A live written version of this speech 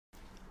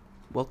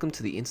Welcome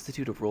to the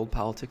Institute of World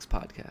Politics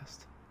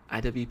podcast.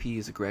 IWP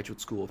is a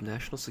graduate school of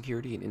national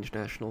security and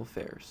international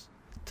affairs.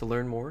 To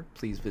learn more,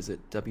 please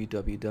visit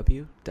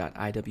www.iwp.edu.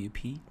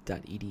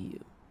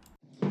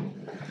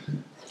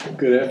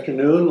 Good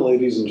afternoon,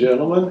 ladies and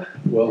gentlemen.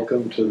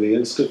 Welcome to the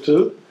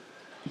Institute.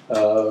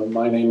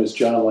 My name is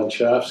John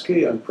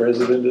Lenchowski. I'm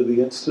president of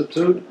the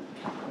Institute.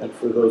 And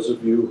for those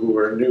of you who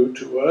are new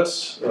to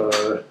us,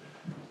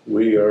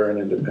 we are an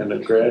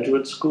independent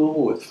graduate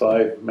school with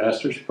 5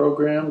 master's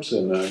programs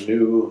and a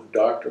new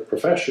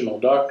professional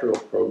doctoral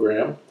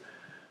program.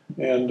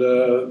 And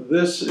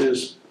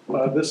this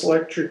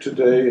lecture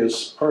today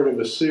is part of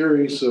a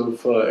series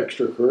of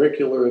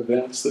extracurricular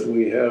events that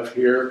we have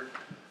here,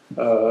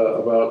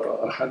 about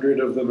 100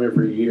 of them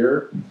every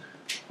year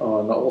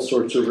on all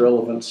sorts of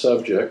relevant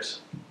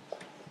subjects.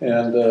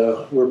 And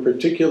we're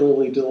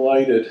particularly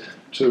delighted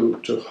to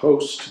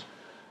host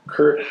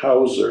Kurt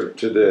Hauser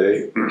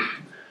today,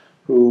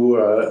 who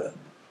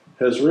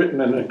has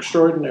written an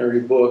extraordinary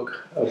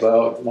book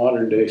about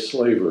modern-day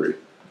slavery.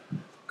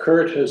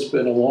 Kurt has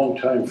been a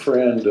longtime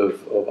friend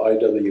of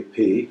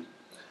IWP.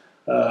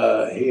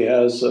 He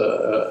has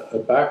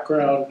a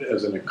background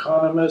as an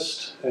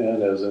economist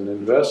and as an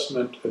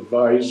investment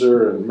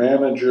advisor and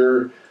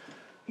manager.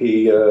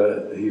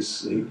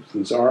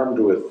 He's armed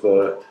with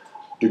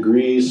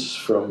degrees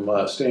from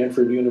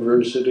Stanford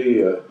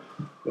University, a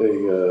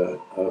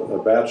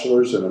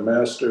bachelor's and a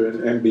master in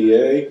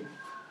MBA.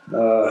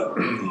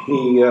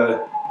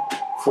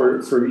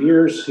 For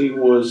years he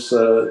was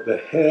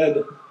the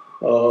head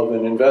of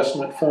an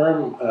investment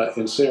firm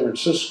in San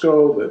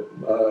Francisco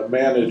that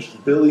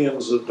managed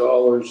billions of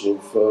dollars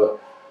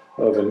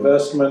of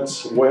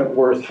investments,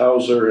 Wentworth,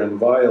 Hauser, and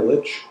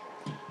Violich.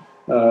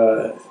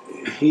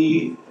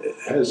 He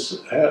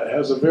has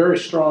a very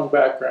strong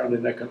background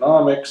in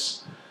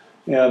economics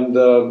and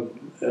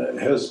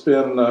has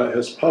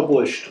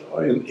published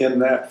in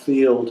that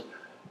field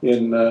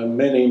in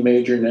many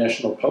major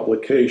national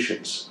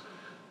publications.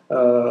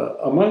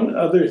 Among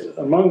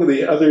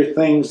the other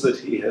things that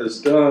he has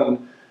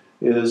done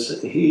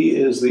is he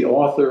is the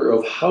author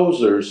of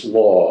Hauser's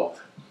Law,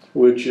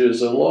 which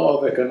is a law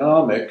of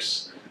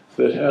economics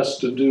that has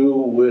to do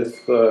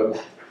with the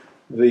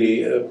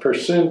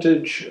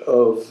percentage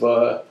of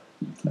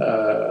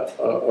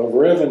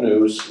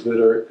revenues that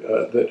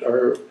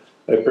are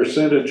a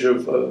percentage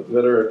of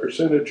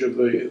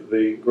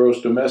the gross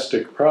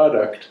domestic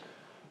product,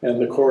 and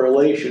the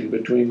correlation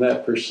between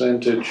that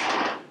percentage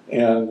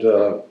and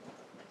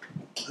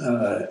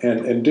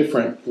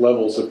different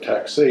levels of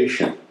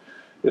taxation.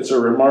 It's a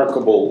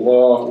remarkable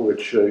law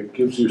which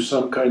gives you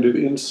some kind of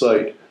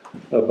insight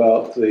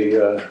about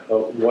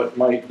what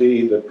might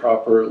be the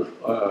proper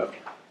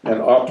and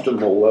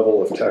optimal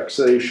level of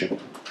taxation.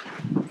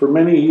 For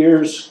many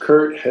years,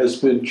 Kurt has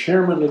been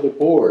chairman of the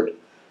board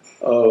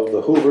of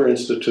the Hoover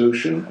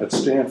Institution at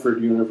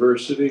Stanford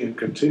University and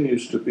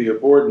continues to be a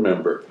board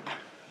member.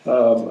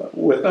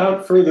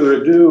 Without further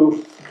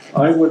ado,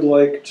 I would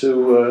like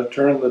to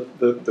turn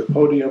the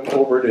podium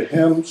over to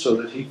him so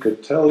that he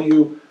could tell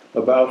you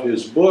about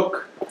his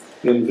book,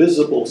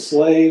 Invisible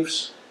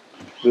Slaves,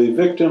 The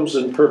Victims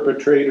and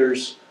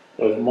Perpetrators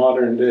of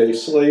Modern-Day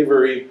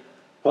Slavery,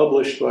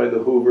 published by the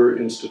Hoover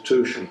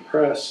Institution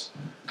Press.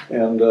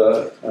 And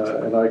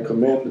I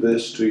commend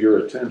this to your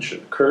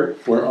attention. Kurt,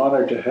 we're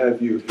honored to have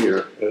you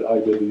here at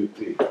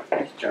IWP.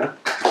 Thanks, John.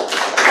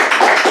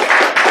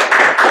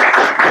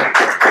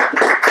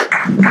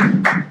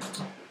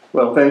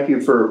 Well, thank you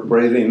for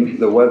braving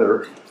the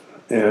weather,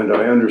 and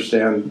I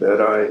understand that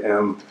I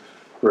am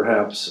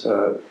perhaps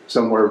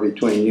somewhere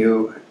between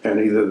you and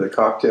either the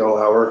cocktail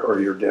hour or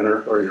your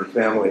dinner or your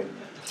family.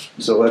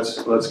 So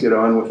let's get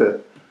on with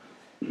it.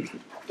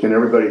 Can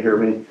everybody hear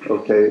me?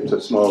 Okay, it's a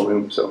small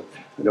room, so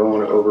I don't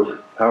want to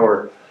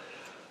overpower.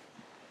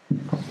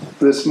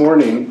 This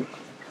morning,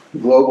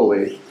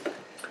 globally,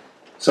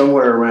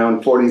 somewhere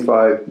around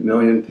 45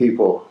 million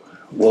people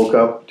woke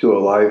up to a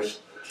life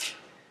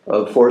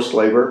of forced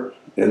labor,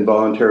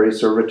 involuntary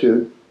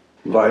servitude,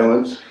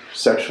 violence,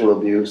 sexual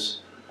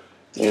abuse,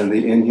 and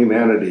the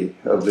inhumanity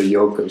of the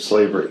yoke of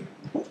slavery.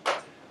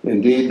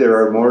 Indeed, there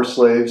are more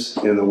slaves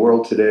in the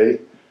world today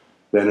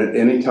than at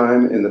any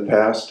time in the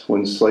past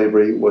when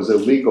slavery was a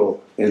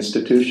legal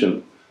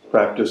institution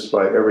practiced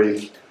by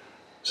every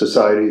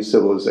society,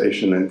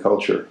 civilization, and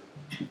culture.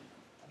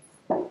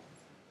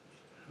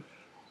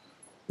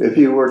 If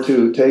you were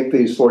to take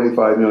these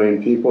 45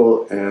 million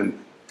people and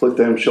put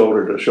them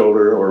shoulder to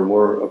shoulder, or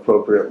more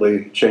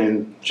appropriately,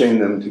 chain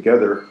them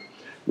together,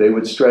 they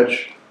would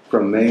stretch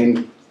from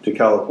Maine to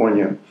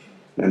California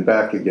and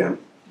back again.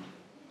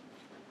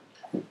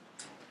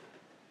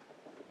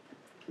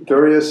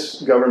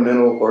 Various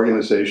governmental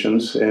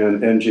organizations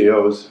and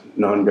NGOs,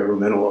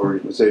 non-governmental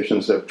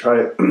organizations, have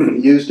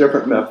used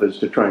different methods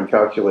to try and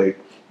calculate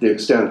the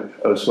extent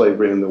of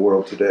slavery in the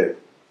world today.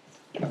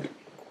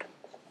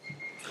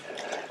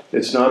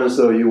 It's not as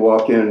though you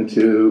walk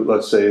into,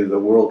 let's say, the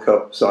World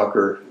Cup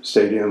soccer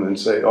stadium and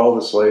say, all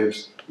the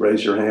slaves,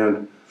 raise your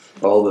hand.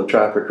 All the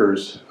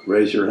traffickers,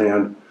 raise your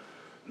hand.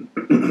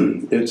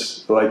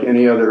 It's like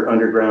any other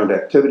underground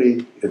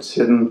activity. It's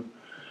hidden.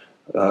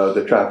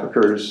 The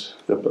traffickers,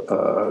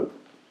 the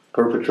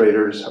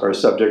perpetrators are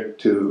subject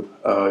to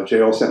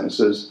jail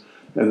sentences,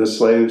 and the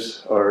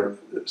slaves are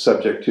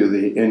subject to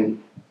the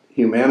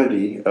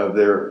inhumanity of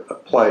their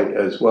plight,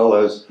 as well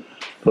as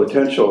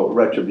potential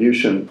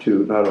retribution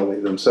to not only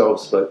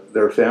themselves but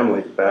their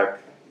family back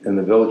in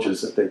the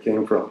villages that they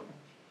came from.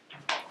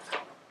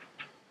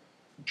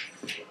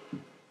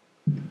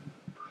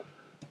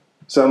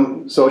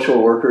 Some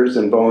social workers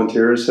and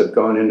volunteers have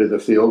gone into the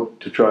field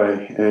to try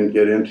and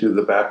get into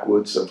the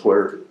backwoods of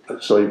where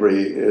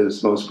slavery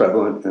is most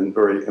prevalent in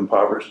very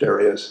impoverished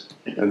areas,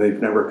 and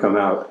they've never come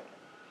out.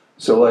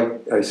 So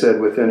like I said,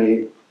 with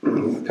any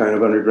kind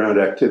of underground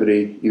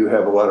activity, you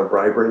have a lot of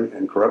bribery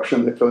and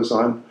corruption that goes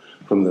on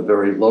from the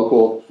very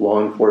local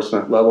law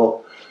enforcement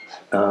level,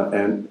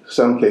 and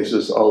some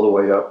cases all the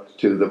way up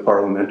to the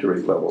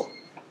parliamentary level.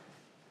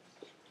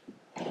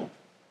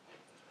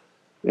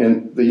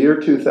 In the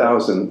year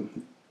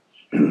 2000,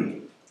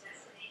 the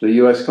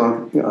U.S.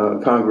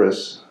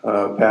 Congress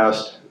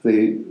passed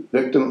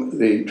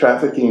the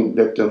Trafficking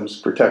Victims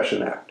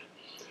Protection Act,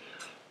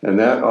 and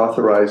that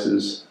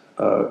authorizes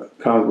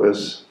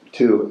Congress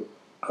to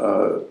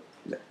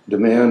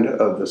demand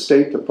of the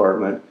State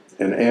Department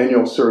an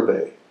annual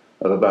survey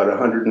of about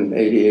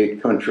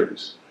 188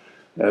 countries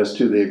as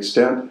to the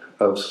extent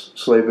of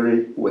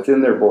slavery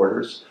within their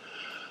borders,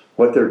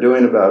 what they're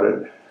doing about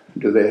it,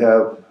 do they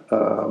have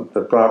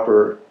the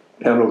proper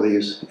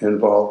penalties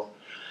involved,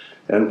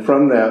 and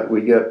from that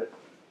we get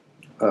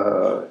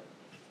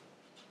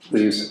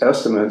these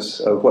estimates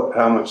of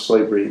how much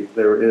slavery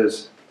there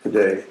is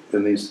today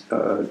in these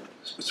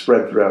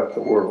spread throughout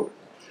the world.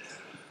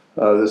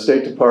 The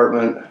State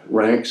Department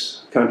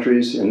ranks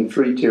countries in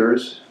 3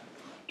 tiers: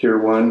 Tier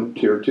 1,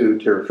 Tier 2,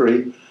 Tier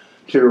 3.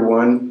 Tier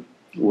 1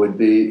 would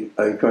be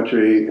a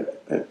country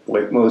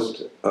like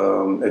most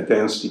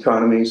advanced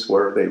economies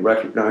where they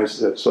recognize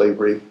that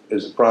slavery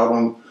is a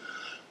problem,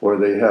 where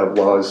they have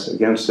laws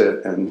against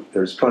it and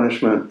there's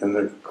punishment, and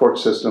the court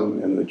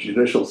system and the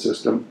judicial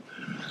system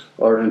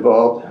are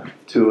involved,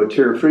 to a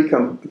Tier 3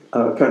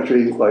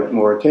 country like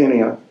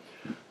Mauritania,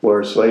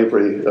 where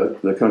slavery,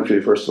 the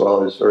country first of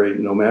all is very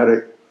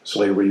nomadic.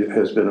 Slavery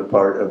has been a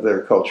part of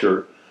their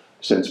culture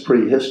since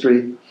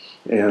prehistory,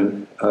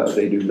 and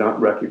they do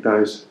not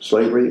recognize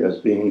slavery as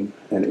being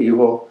an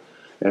evil,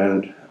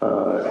 and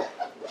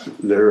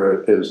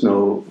there is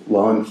no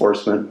law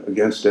enforcement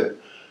against it.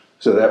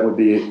 So that would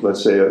be,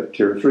 let's say, a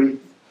Tier 3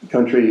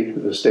 country.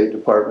 The State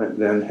Department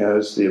then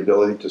has the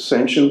ability to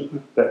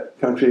sanction that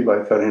country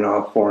by cutting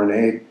off foreign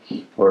aid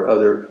or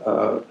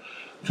other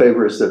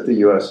favors that the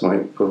U.S.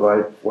 might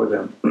provide for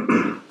them.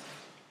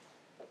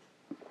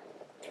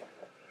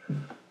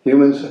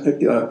 Human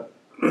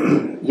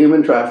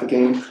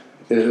trafficking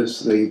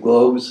is the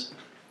globe's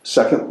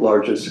second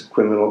largest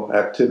criminal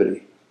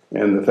activity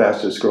and the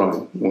fastest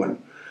growing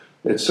one.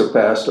 It's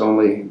surpassed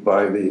only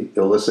by the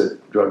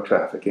illicit drug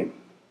trafficking.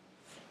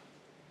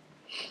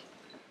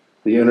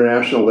 The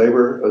International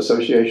Labor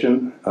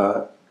Association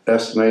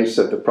estimates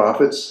that the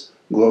profits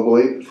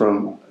globally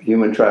from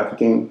human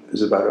trafficking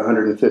is about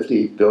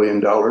 $150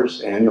 billion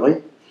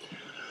annually.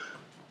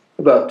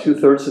 About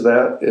 2/3 of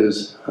that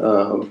is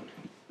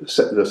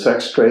the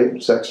sex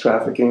trade, sex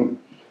trafficking,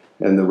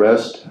 and the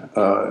rest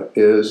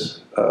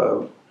is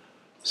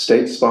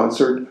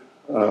state-sponsored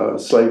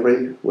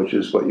slavery, which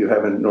is what you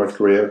have in North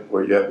Korea,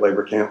 where you have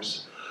labor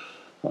camps,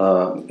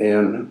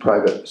 and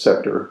private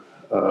sector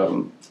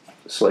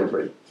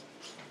slavery.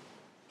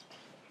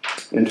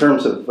 In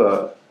terms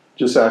of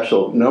just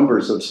actual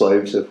numbers of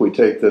slaves, if we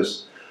take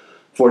this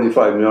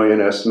 45 million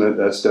estimate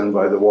that's done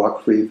by the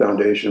Walk Free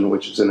Foundation,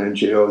 which is an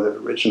NGO that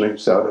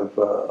originates out of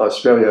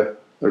Australia.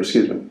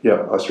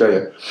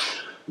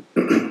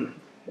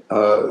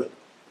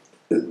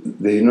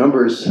 The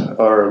numbers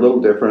are a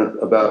little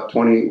different. About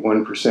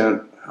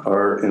 21%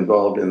 are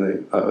involved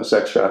in the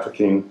sex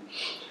trafficking.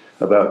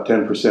 About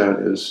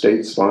 10% is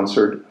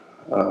state-sponsored,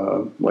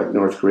 like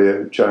North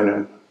Korea,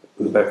 China,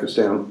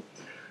 Uzbekistan.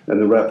 And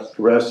the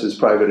rest is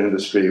private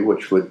industry,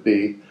 which would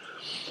be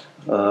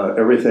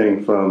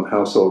everything from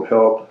household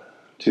help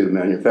to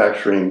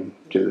manufacturing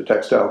to the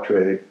textile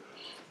trade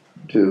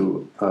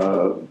to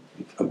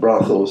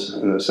brothels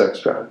and the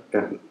sex traffic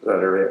in that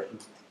area.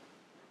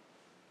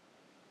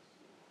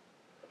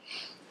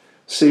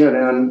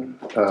 CNN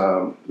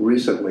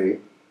recently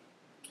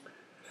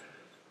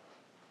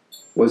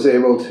was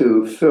able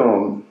to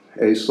film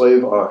a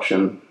slave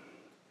auction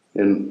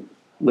in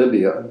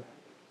Libya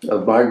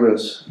of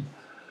migrants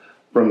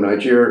from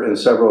Niger and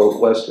several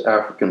West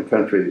African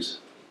countries.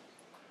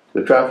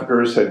 The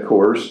traffickers had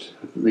coerced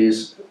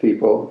these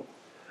people,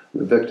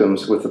 the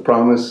victims, with the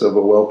promise of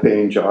a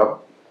well-paying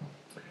job.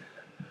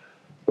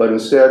 But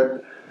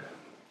instead,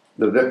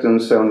 the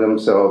victims found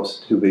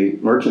themselves to be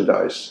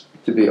merchandise,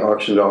 to be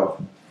auctioned off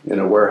in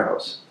a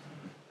warehouse.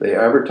 They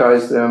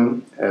advertised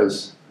them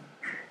as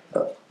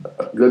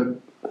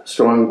good,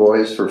 strong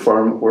boys for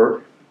farm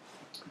work.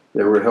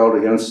 They were held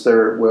against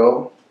their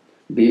will,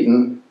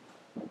 beaten,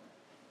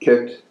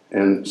 kicked,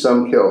 and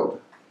some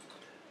killed.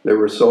 They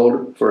were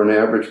sold for an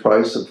average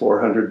price of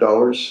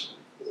 $400,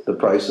 the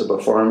price of a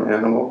farm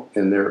animal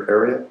in their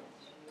area.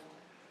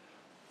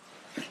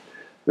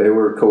 They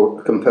were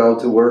compelled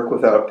to work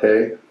without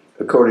pay.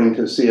 According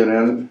to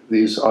CNN,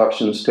 these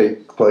auctions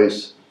take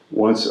place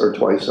once or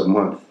twice a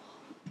month.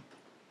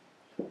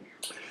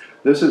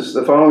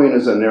 The following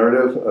is a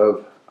narrative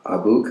of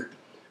Abouk,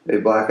 a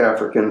black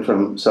African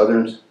from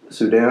southern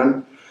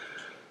Sudan,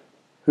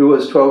 who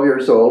was 12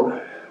 years old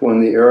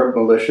when the Arab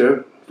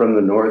militia from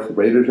the north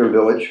raided her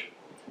village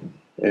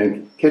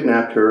and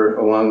kidnapped her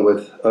along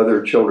with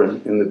other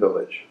children in the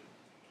village.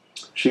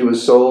 She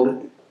was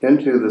sold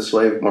into the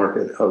slave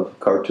market of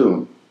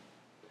Khartoum.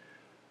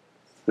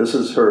 This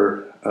is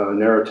her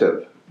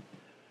narrative.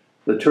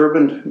 The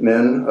turbaned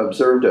men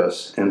observed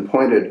us and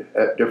pointed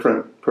at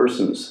different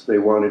persons they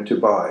wanted to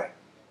buy.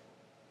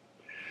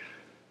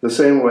 The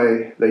same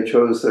way they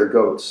chose their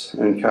goats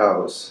and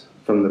cows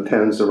from the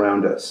pens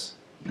around us.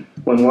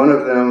 Then one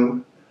of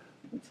them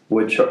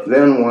would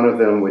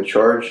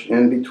charge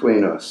in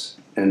between us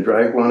and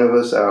drag one of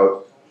us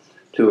out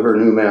to her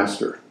new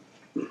master.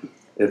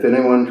 If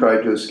anyone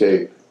tried to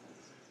escape,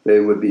 they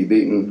would be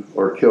beaten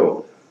or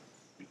killed.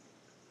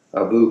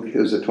 Abouk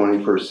is a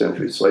 21st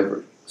century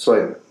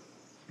slave.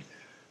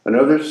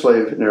 Another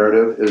slave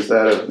narrative is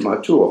that of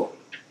Matul.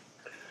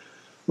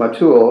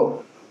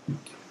 Matul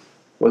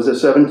was a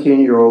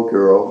 17-year-old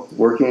girl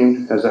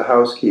working as a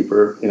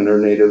housekeeper in her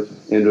native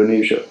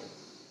Indonesia.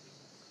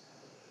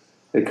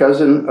 A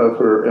cousin of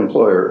her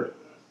employer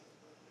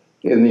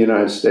in the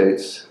United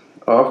States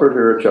offered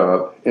her a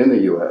job in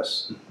the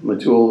US.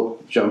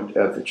 Matul jumped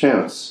at the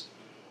chance.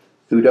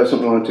 Who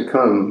doesn't want to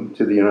come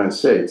to the United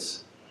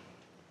States?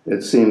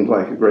 It seemed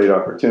like a great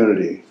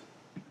opportunity,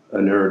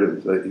 a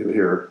narrative that you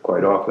hear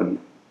quite often,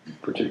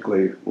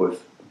 particularly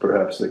with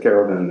perhaps the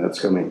caravan that's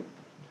coming.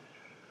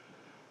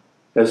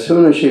 As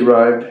soon as she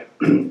arrived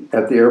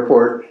at the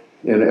airport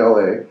in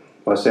LA,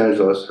 Los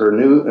Angeles, her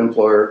new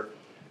employer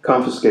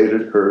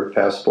confiscated her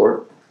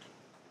passport.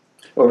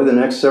 Over the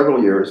next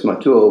several years,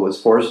 Matul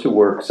was forced to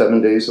work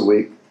 7 days a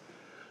week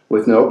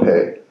with no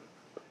pay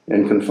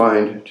and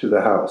confined to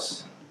the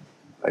house.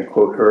 I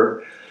quote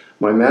her,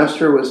 "My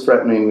master was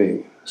threatening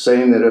me,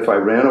 saying that if I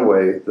ran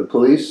away, the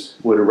police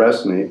would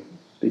arrest me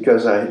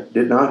because I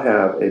did not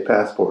have a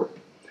passport,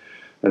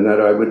 and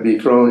that I would be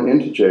thrown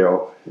into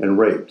jail and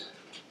raped."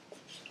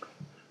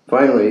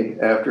 Finally,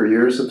 after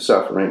years of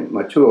suffering,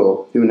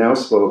 Matul, who now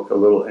spoke a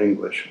little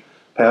English,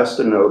 passed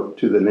a note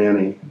to the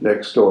nanny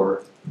next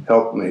door,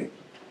 "Help me."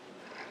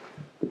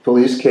 The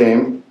police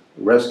came,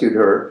 rescued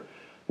her,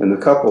 and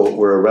the couple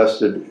were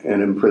arrested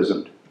and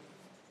imprisoned.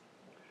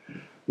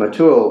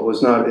 Matul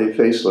was not a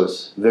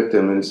faceless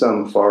victim in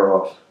some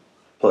far-off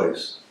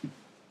place.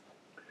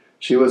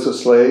 She was a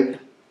slave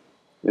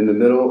in the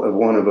middle of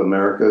one of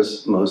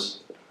America's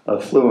most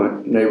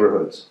affluent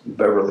neighborhoods,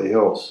 Beverly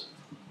Hills.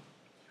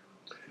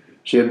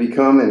 She had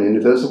become an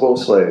invisible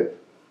slave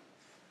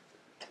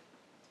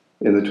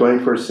in the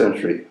 21st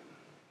century.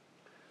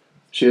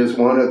 She is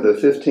one of the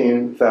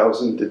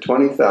 15,000 to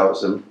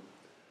 20,000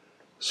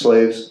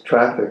 slaves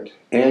trafficked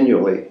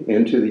annually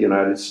into the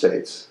United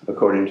States,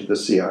 according to the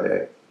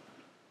CIA.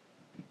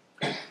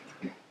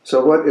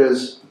 So what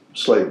is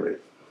slavery?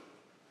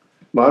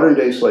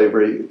 Modern-day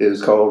slavery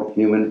is called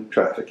human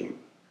trafficking.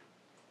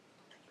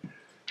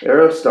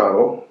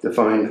 Aristotle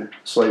defined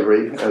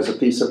slavery as a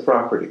piece of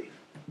property,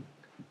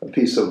 a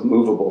piece of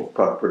movable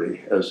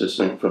property, as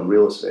distinct from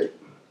real estate.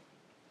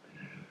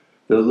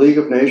 The League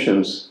of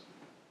Nations,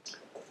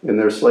 in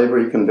their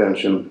Slavery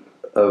Convention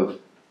of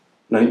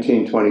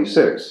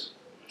 1926,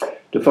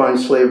 defined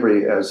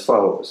slavery as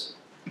follows: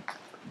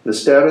 the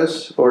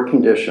status or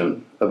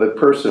condition of a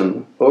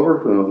person over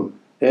whom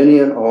any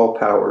and all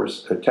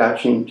powers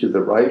attaching to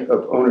the right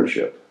of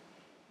ownership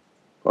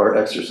are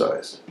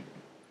exercised.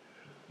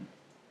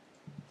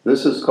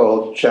 This is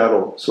called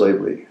chattel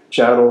slavery.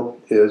 Chattel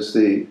is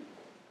the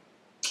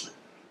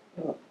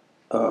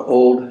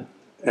old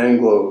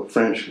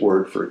Anglo-French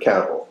word for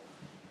cattle,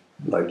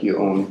 like you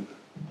own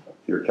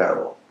your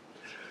cattle.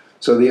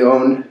 So the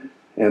owned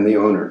and the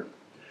owner.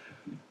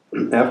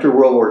 After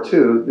World War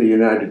II, the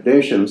United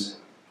Nations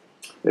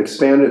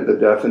expanded the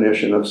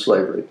definition of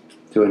slavery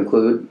to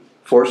include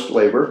forced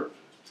labor,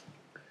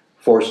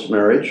 forced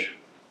marriage,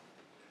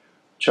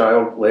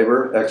 child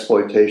labor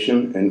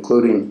exploitation,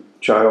 including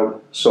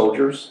child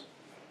soldiers,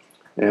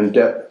 and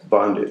debt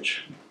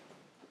bondage.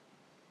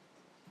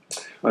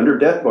 Under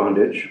debt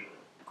bondage,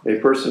 a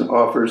person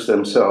offers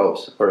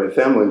themselves or a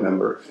family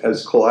member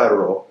as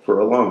collateral for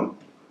a loan.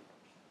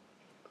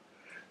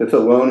 If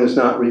the loan is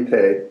not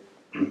repaid,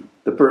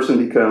 the person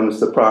becomes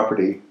the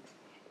property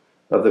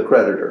of the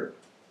creditor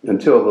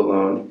until the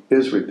loan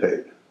is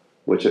repaid,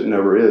 which it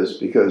never is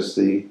because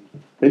the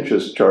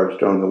interest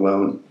charged on the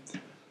loan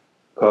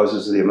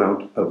causes the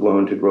amount of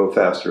loan to grow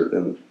faster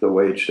than the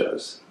wage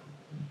does.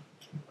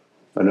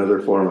 Another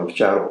form of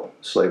chattel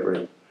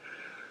slavery.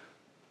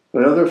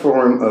 Another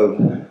form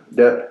of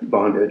debt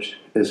bondage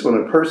is when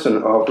a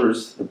person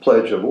offers the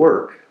pledge of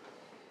work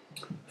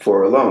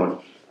for a loan.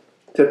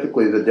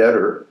 Typically, the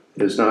debtor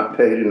is not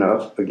paid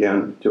enough,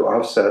 again, to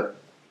offset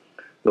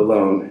the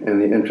loan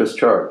and the interest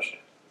charged.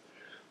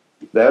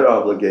 That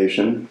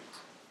obligation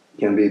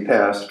can be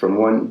passed from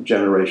one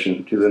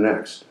generation to the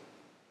next.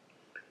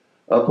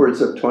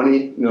 Upwards of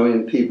 20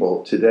 million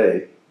people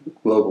today,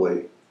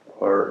 globally,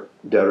 are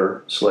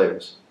debtor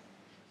slaves.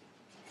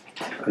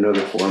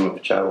 Another form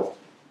of chattel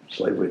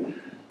slavery.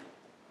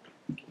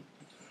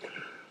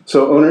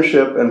 So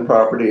ownership and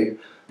property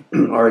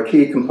are a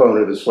key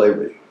component of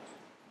slavery.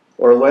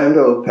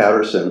 Orlando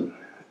Patterson,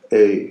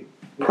 a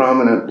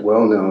prominent,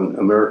 well-known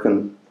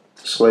American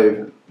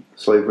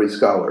slavery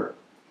scholar,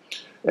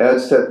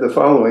 adds that the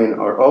following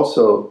are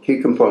also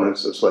key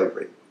components of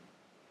slavery: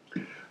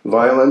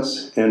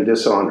 violence and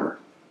dishonor.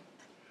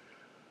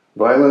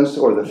 Violence,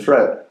 or the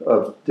threat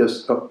of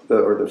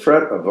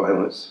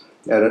violence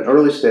at an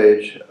early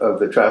stage of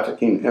the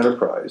trafficking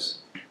enterprise,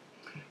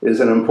 is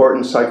an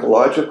important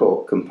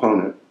psychological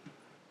component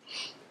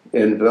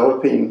in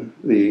developing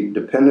the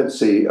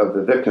dependency of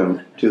the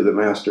victim to the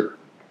master,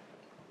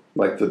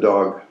 like the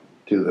dog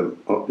to the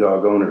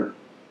dog owner.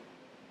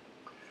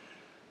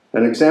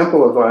 An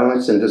example of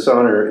violence and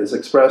dishonor is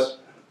expressed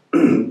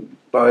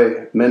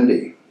by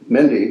Mendy.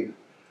 Mendy,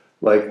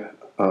 like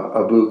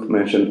Abuk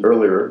mentioned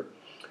earlier,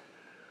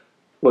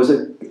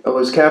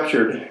 was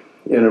captured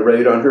in a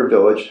raid on her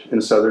village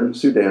in southern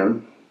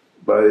Sudan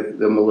by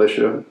the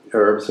militia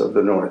Arabs of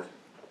the north.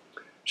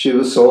 She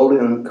was sold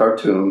in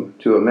Khartoum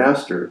to a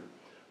master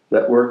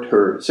that worked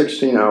her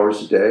 16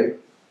 hours a day,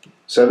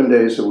 7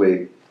 days a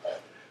week,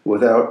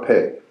 without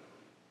pay.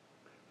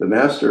 The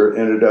master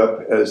ended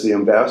up as the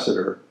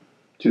ambassador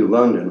to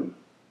London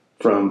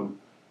from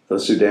the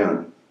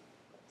Sudan.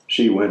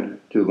 She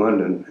went to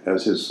London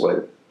as his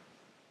slave.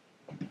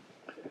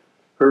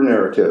 Her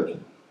narrative: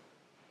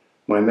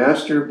 my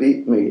master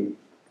beat me,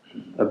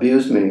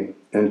 abused me,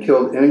 and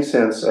killed any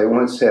sense I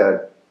once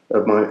had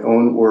of my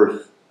own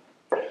worth.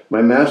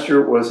 My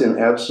master was in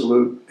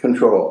absolute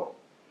control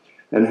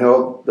and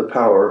held the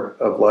power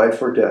of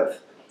life or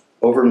death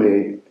over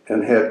me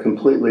and had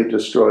completely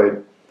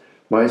destroyed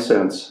my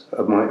sense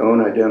of my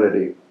own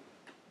identity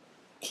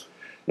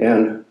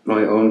and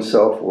my own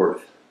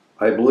self-worth.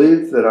 I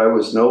believed that I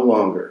was no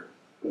longer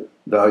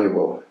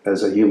valuable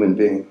as a human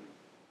being.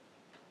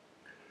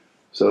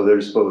 So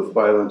there's both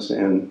violence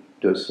and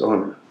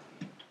dishonor.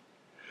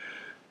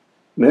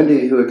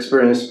 Mendy, who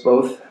experienced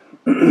both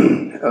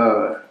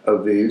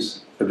of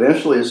these,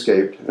 eventually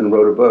escaped and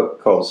wrote a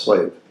book called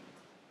Slave.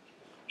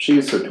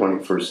 She's a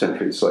 21st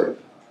century slave.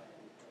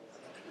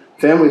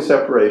 Family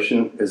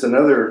separation is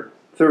another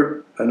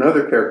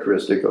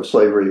characteristic of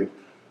slavery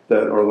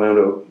that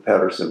Orlando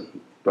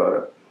Patterson brought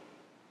up.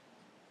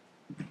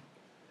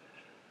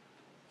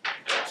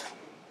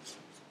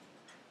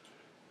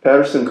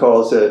 Patterson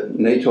calls it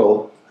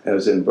natal,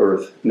 as in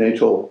birth,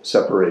 natal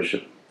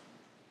separation,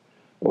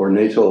 or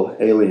natal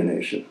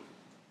alienation,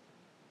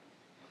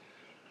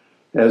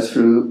 as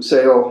through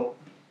sale,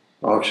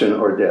 auction,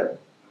 or debt,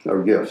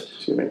 or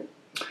gift,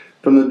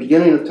 From the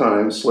beginning of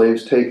time,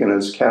 slaves taken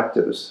as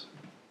captives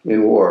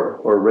in war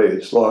or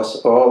raids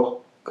lost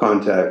all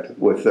contact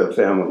with their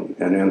family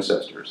and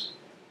ancestors.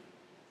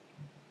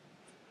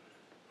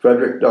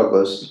 Frederick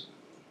Douglass,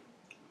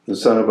 the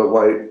son of a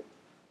white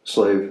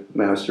slave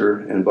master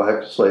and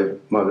black slave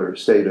mother,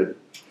 stated,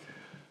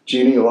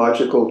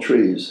 "Genealogical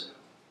trees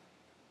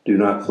do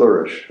not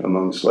flourish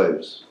among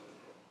slaves."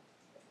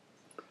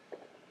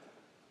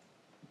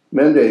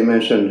 Mendy,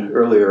 mentioned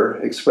earlier,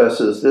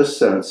 expresses this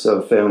sense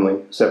of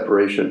family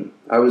separation.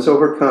 I was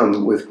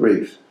overcome with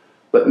grief,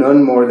 but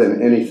none more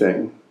than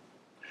anything.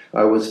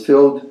 I was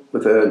filled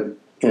with an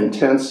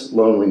intense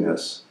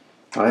loneliness.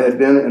 I had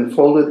been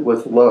enfolded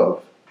with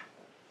love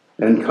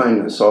and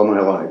kindness all my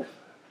life.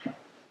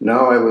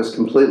 Now I was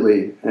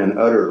completely and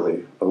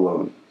utterly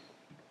alone.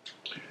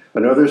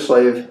 Another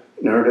slave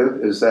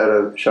narrative is that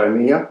of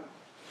Shimea,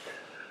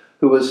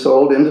 who was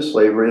sold into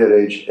slavery at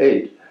age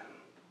 8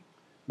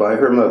 by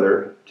her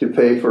mother to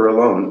pay for a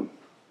loan.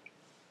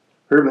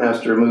 Her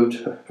master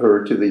moved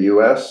her to the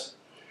U.S.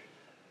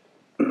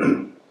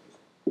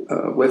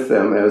 With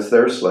them as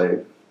their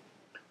slave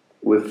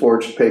with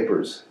forged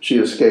papers. She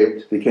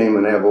escaped, became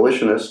an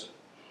abolitionist,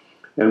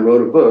 and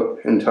wrote a book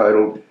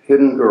entitled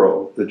Hidden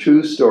Girl, The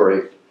True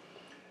Story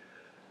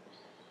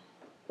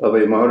of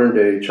a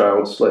Modern-Day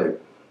Child Slave.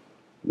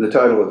 The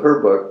title of her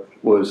book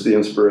was the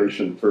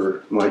inspiration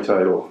for my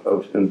title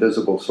of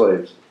Invisible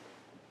Slaves.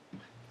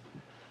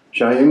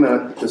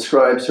 Shaima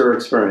describes her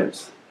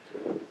experience.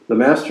 The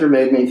master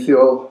made me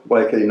feel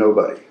like a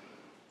nobody.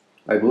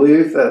 I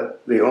believe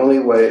that the only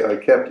way I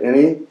kept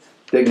any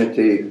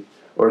dignity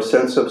or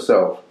sense of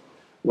self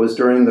was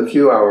during the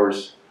few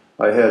hours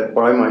I had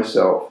by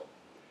myself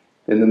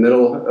in the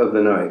middle of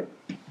the night.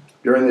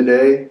 During the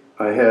day,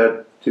 I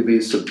had to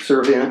be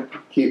subservient,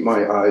 keep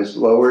my eyes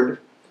lowered,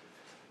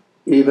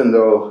 even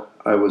though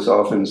I was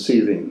often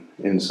seething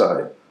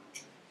inside.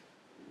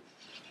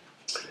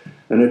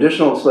 An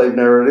additional slave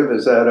narrative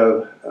is that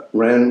of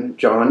Ran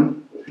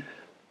John,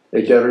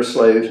 a debtor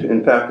slave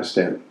in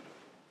Pakistan.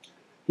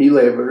 He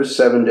labors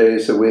 7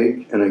 days a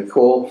week in a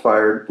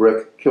coal-fired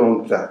brick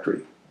kiln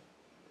factory.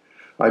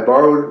 I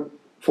borrowed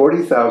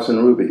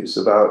 40,000 rupees,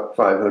 about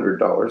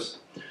 $500,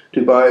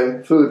 to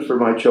buy food for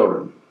my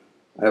children.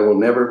 I will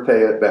never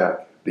pay it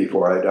back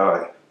before I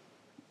die.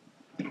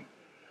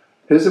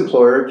 His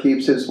employer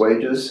keeps his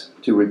wages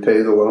to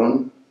repay the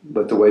loan,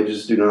 but the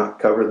wages do not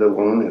cover the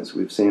loan, as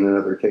we've seen in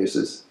other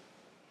cases.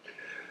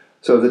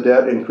 So the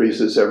debt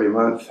increases every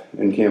month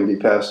and can be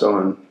passed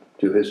on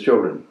to his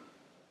children.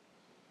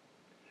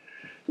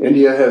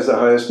 India has the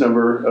highest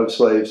number of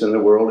slaves in the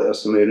world,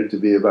 estimated to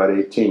be about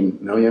 18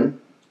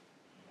 million,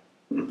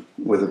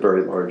 with a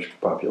very large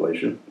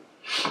population.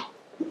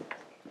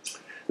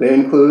 They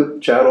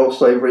include chattel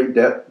slavery,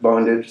 debt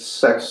bondage,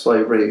 sex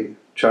slavery,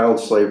 child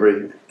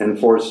slavery, and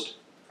forced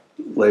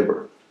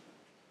labor.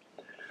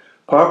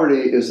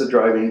 Poverty is the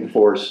driving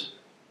force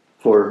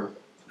for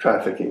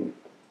trafficking.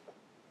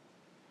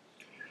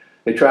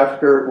 A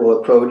trafficker will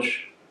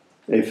approach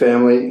a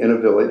family in a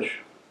village.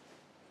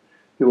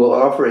 He will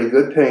offer a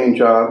good-paying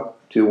job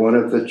to one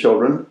of the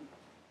children.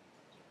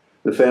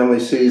 The family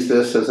sees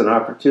this as an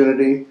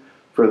opportunity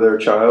for their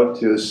child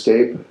to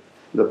escape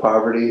the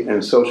poverty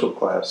and social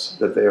class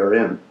that they are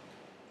in.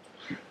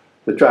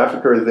 The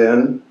trafficker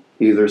then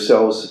either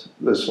sells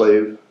the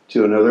slave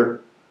to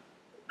another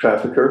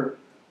trafficker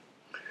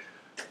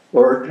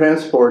or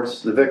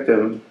transports the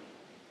victim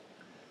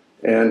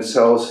and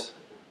sells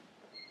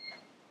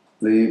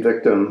the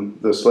victim,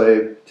 the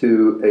slave,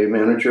 to a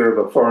manager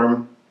of a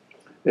farm,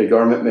 a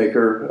garment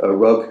maker, a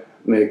rug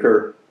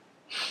maker,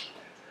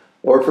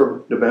 or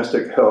for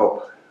domestic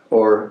help,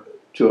 or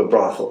to a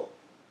brothel.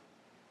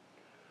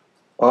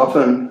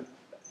 Often,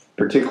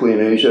 particularly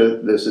in Asia,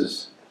 this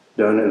is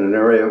done in an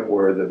area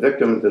where the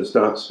victim does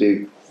not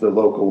speak the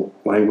local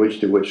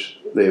language to which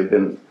they have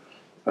been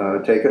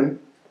taken,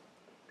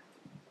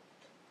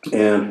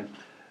 and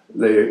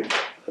the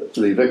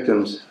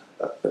victims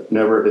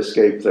never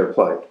escape their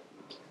plight.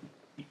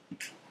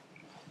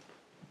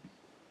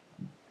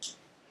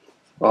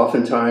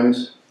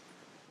 Oftentimes,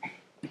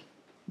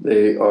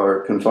 they are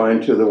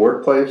confined to the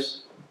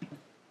workplace,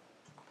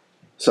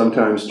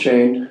 sometimes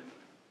chained,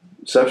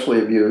 sexually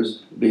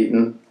abused,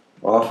 beaten,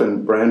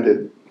 often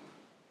branded,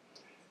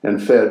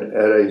 and fed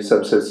at a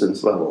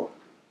subsistence level.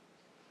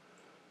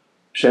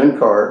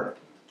 Shankar,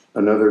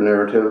 another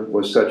narrative,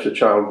 was such a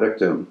child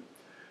victim.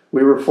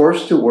 We were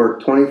forced to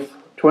work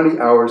 20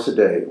 hours a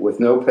day with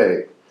no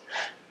pay.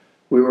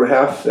 We were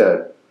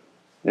half-fed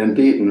and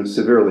beaten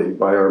severely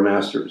by our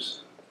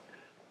masters.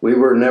 We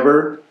were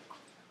never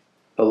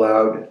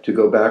allowed to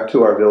go back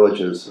to our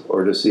villages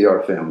or to see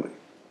our family.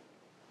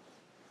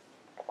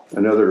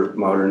 Another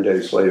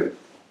modern-day slave.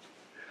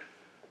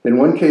 In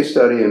one case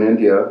study in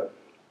India,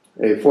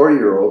 a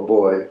 4-year-old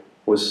boy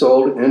was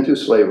sold into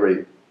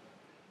slavery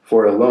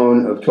for a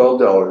loan of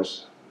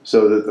 $12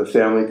 so that the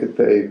family could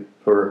pay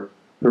for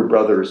her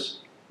brother's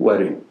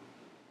wedding.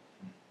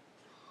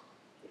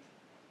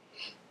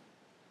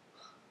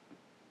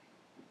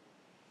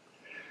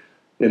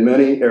 In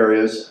many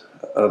areas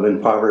of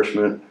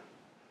impoverishment,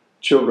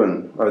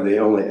 children are the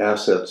only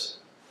assets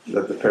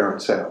that the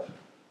parents have.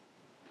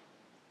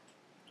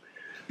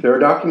 There are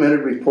documented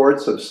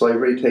reports of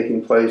slavery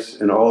taking place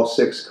in all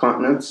 6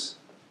 continents.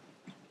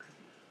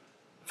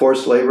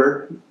 Forced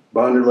labor,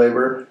 bonded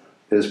labor,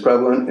 is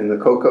prevalent in the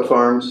cocoa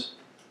farms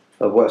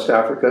of West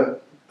Africa,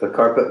 the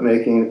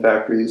carpet-making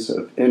factories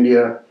of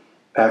India,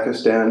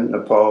 Pakistan,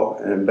 Nepal,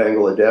 and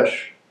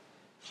Bangladesh,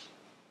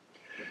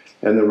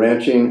 and the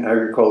ranching,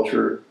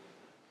 agriculture,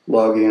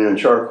 logging, and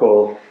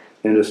charcoal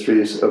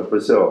industries of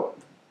Brazil.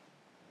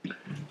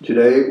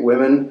 Today,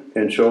 women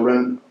and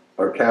children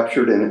are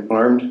captured in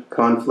armed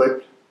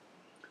conflict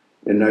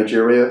in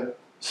Nigeria,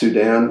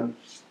 Sudan,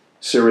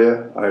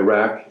 Syria,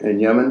 Iraq, and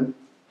Yemen,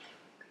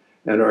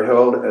 and are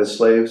held as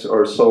slaves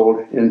or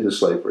sold into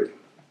slavery.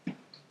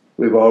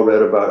 We've all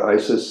read about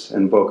ISIS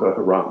and Boko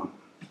Haram.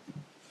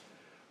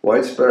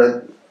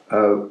 Widespread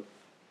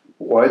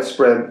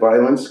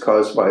violence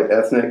caused by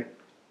ethnic,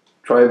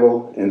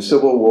 tribal, and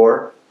civil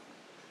war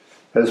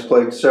has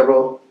plagued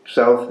several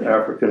South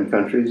African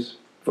countries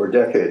for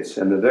decades,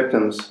 and the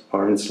victims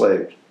are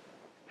enslaved.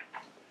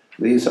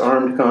 These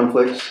armed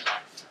conflicts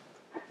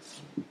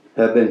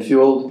have been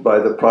fueled by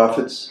the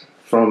profits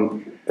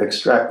from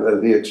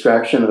the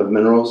extraction of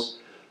minerals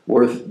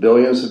worth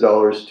billions of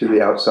dollars to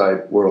the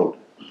outside world.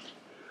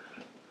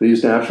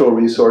 These natural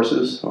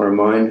resources are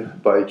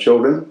mined by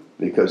children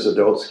because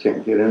adults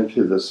can't get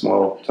into the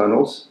small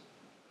tunnels,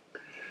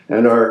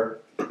 and are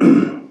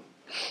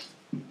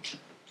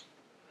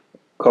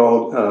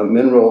called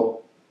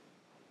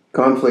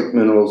conflict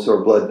minerals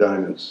or blood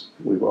diamonds.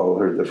 We've all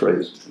heard the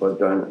phrase blood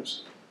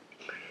diamonds.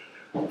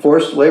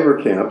 Forced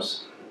labor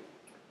camps,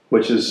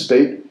 which is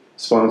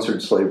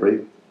state-sponsored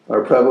slavery,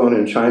 are prevalent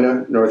in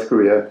China, North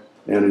Korea,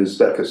 and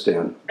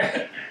Uzbekistan.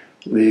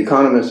 The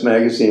Economist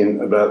magazine,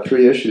 about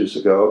 3 issues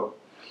ago,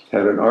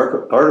 had an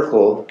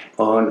article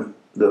on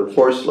the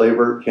forced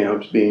labor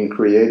camps being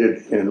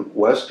created in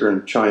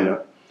Western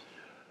China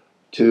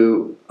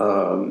to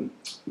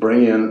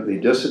bring in the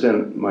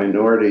dissident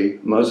minority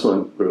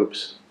Muslim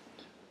groups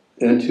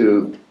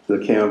into the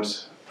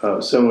camps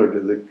similar to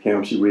the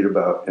camps you read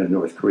about in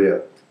North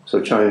Korea.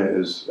 So China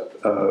is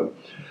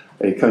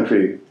a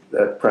country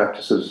that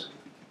practices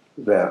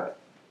that.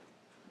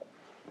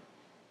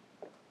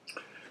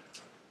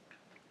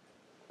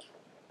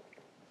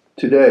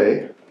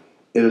 Today,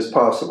 it is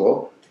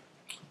possible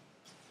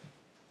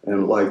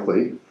and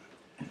likely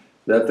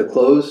that the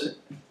clothes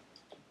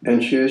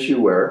and shoes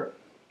you wear,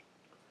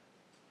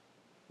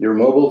 your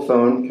mobile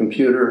phone,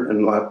 computer,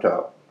 and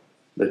laptop,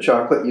 the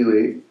chocolate you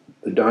eat,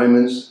 the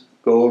diamonds,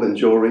 gold, and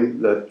jewelry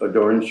that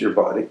adorns your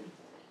body,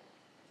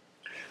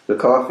 the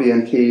coffee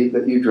and tea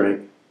that you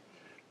drink,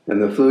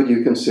 and the food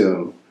you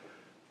consume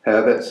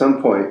have at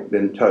some point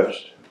been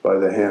touched by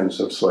the hands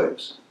of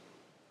slaves.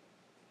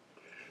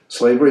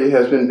 Slavery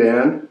has been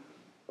banned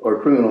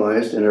or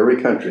criminalized in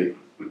every country,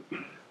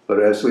 but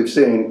as we've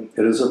seen,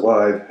 it is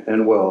alive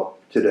and well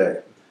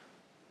today,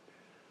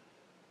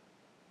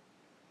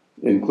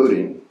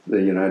 including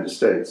the United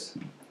States.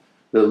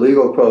 The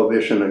legal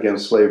prohibition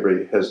against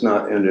slavery has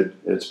not ended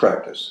its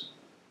practice.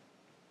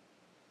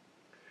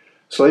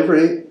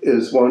 Slavery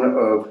is one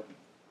of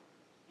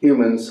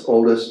humans'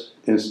 oldest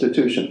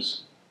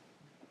institutions.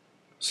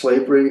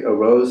 Slavery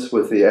arose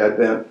with the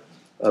advent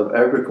of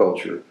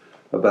agriculture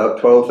about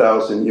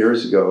 12,000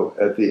 years ago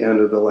at the end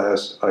of the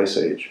last ice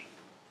age.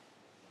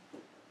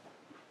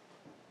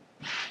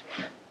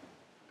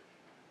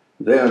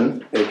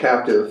 Then a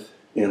captive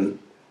in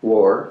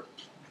war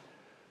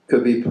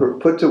could be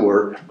put to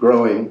work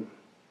growing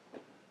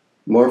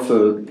more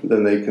food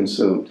than they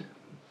consumed.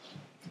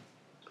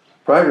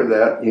 Prior to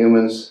that,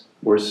 humans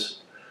were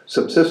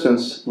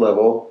subsistence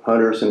level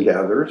hunters and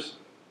gatherers.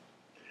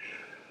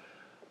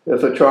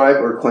 If a tribe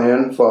or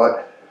clan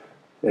fought,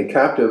 a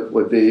captive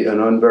would be an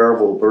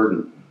unbearable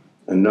burden,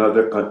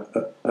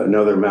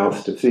 another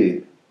mouth to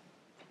feed.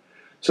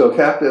 So a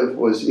captive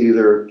was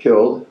either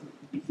killed,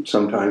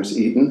 sometimes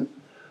eaten,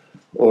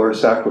 or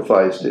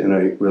sacrificed in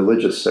a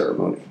religious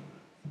ceremony.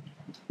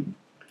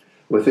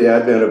 With the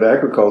advent of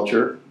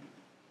agriculture,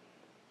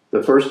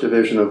 the first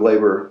division of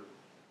labor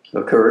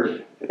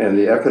occurred and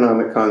the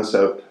economic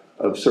concept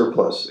of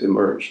surplus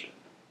emerged.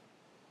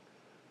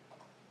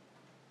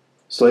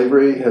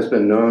 Slavery has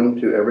been known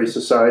to every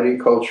society,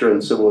 culture,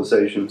 and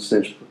civilization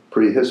since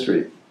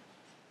prehistory.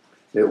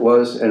 It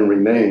was and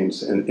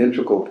remains an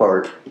integral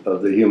part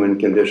of the human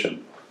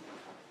condition.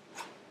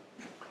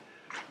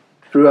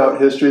 Throughout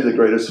history, the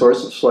greatest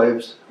source of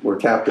slaves were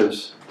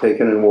captives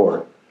taken in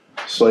war.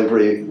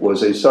 Slavery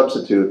was a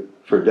substitute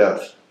for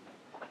death.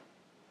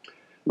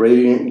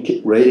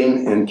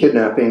 Raiding and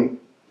kidnapping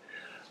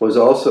was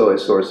also a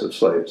source of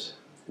slaves.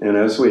 And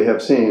as we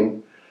have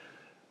seen,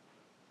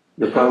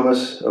 the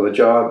promise of a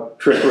job,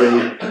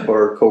 trickery,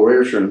 or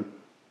coercion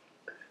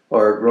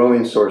are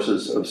growing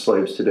sources of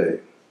slaves today.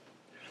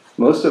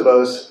 Most of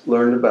us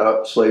learned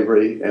about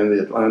slavery and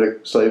the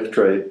Atlantic slave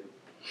trade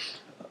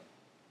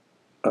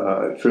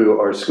through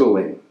our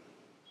schooling.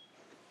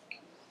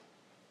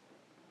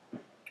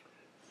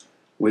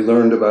 We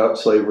learned about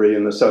slavery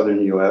in the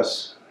southern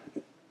U.S.,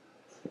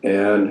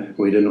 and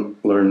we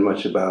didn't learn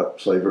much about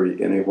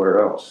slavery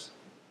anywhere else.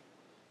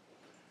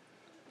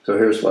 So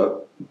here's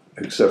what,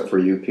 except for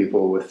you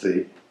people with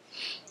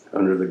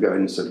under the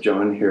guidance of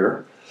John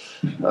here,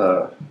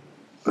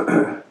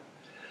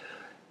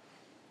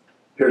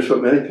 here's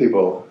what many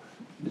people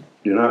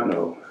do not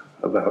know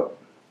about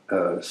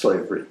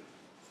slavery.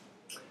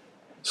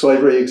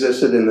 Slavery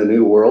existed in the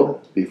New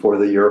World before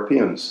the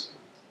Europeans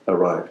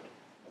arrived.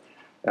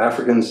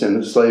 Africans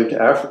enslaved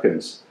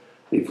Africans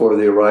before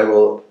the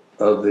arrival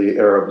of the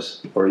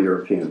Arabs or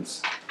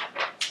Europeans.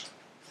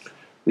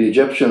 The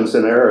Egyptians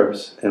and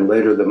Arabs, and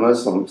later the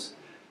Muslims,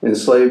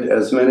 enslaved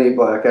as many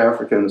black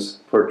Africans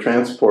for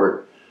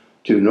transport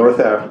to North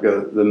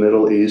Africa, the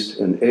Middle East,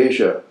 and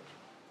Asia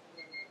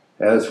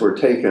as were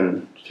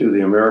taken to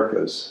the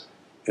Americas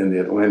in the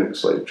Atlantic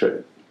slave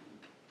trade.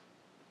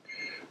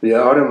 The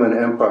Ottoman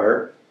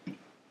Empire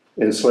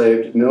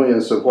enslaved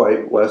millions of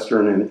white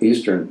Western and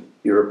Eastern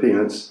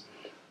Europeans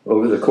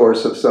over the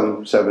course of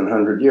some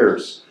 700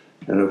 years.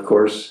 And of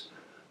course,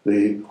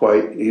 the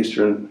white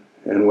Eastern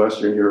and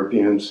Western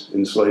Europeans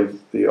enslaved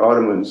the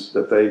Ottomans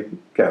that they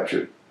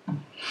captured.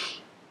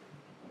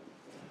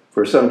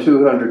 For some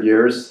 200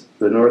 years,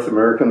 the North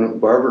American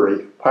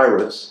Barbary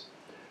pirates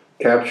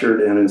captured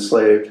and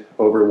enslaved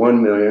over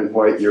 1 million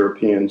white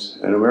Europeans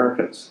and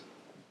Americans.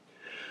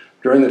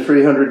 During the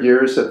 300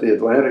 years of the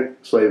Atlantic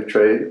slave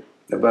trade,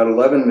 about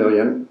 11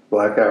 million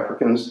black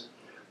Africans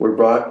were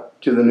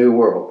brought to the New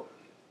World.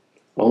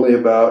 Only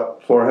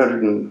about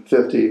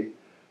 450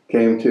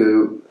 came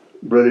to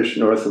British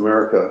North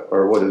America,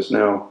 or what is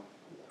now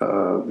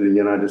the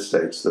United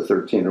States, the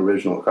 13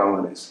 original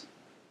colonies.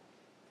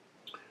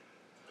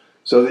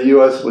 So the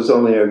U.S. was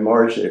only a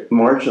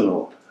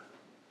marginal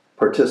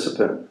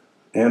participant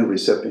and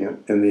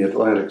recipient in the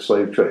Atlantic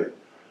slave trade.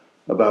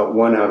 About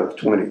 1 out of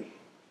 20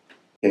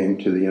 came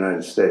to the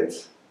United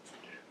States.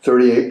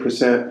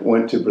 38%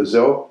 went to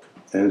Brazil,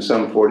 and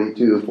some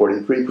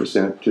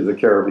 42-43% to the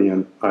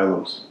Caribbean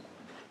islands.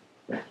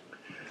 The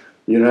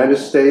United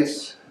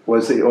States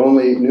was the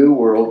only New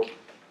World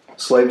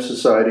slave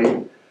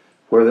society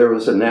where there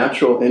was a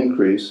natural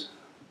increase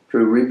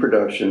through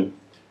reproduction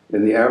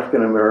in the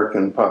African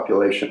American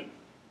population.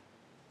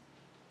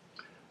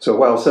 So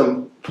while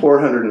some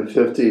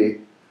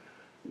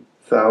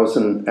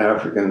 450,000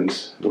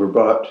 Africans were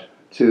brought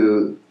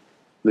to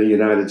the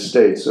United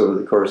States over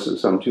the course of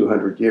some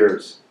 200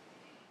 years,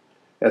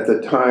 at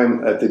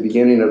the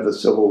beginning of the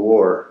Civil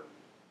War,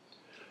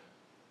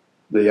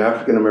 the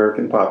African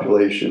American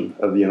population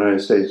of the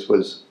United States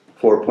was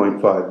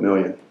 4.5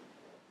 million,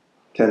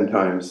 10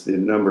 times the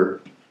number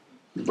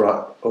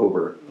brought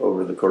over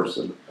the course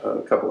of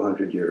a couple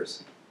hundred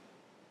years.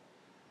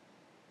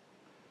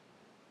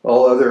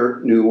 All other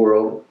New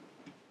World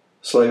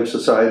slave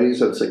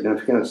societies of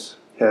significance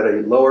had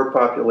a lower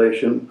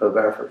population of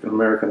African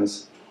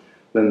Americans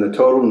than the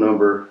total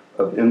number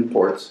of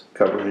imports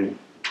covering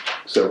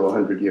several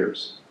hundred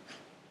years.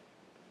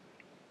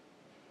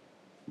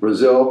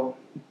 Brazil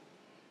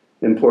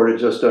imported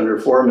just under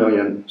 4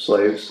 million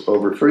slaves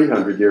over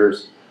 300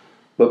 years,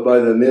 but by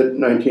the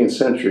mid-19th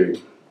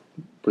century,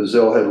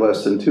 Brazil had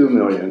less than 2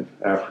 million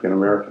African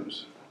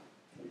Americans.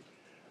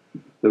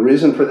 The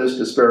reason for this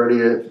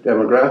disparity of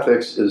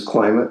demographics is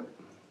climate,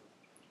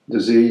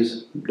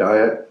 disease,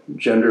 diet,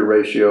 gender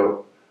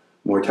ratio,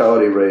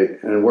 mortality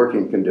rate, and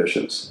working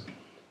conditions.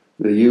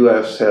 The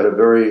US had a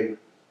very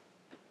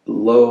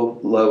low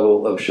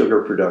level of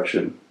sugar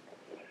production,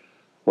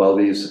 while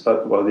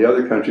the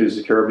other countries,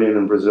 the Caribbean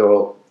and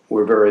Brazil,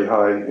 were very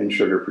high in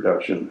sugar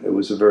production. It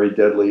was a very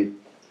deadly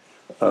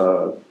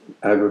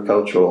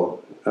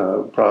agricultural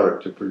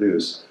product to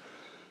produce.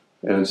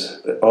 And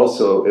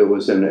also it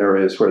was in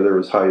areas where there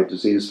was high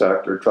disease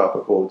factor,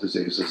 tropical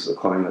diseases, the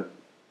climate.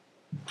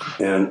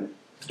 And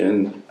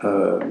in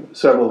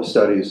several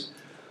studies,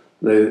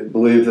 they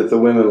believe that the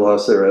women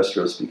lost their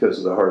estrus because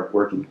of the hard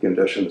working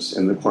conditions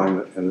in the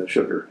climate and the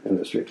sugar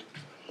industry.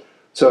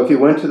 So if you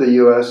went to the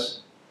US,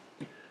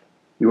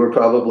 you were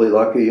probably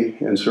lucky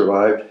and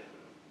survived.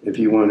 If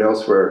you went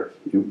elsewhere,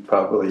 you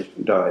probably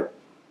died.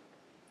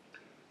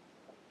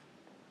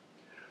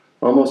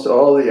 Almost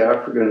all the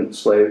African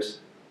slaves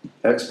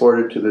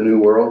exported to the New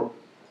World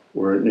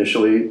were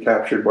initially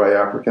captured by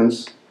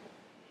Africans,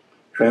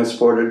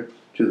 transported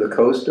to the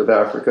coast of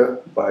Africa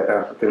by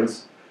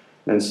Africans,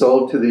 and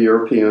sold to the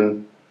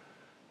European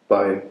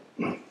by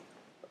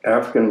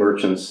African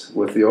merchants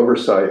with the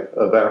oversight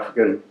of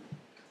African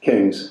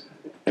kings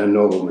and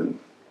noblemen.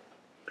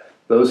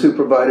 Those who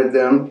provided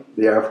them,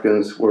 the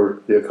Africans,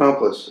 were the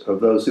accomplice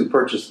of those who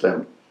purchased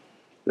them,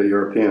 the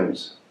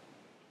Europeans.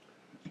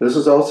 This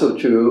is also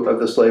true of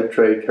the slave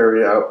trade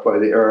carried out by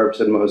the Arabs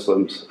and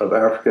Muslims of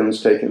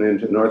Africans taken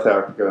into North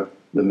Africa,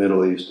 the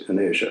Middle East, and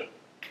Asia.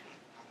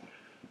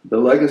 The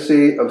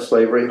legacy of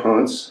slavery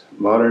haunts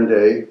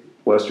modern-day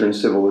Western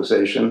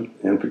civilization,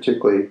 and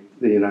particularly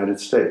the United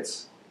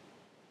States.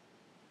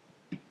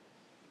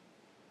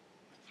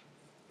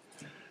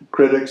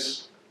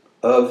 Critics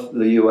of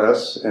the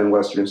US and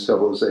Western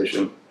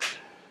civilization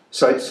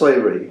cite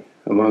slavery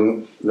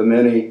among the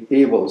many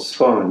evils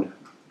spawned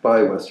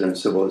by Western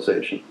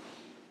civilization.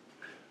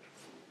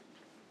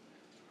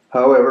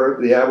 However,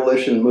 the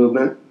abolition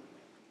movement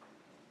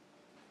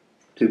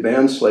to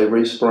ban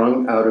slavery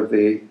sprung out of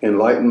the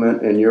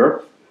Enlightenment in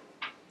Europe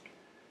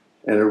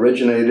and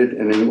originated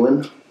in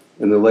England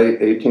in the late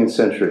 18th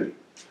century.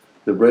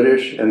 The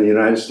British and the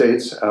United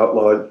States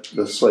outlawed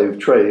the slave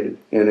trade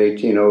in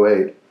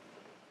 1808.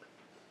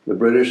 The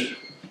British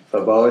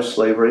abolished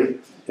slavery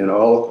in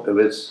all of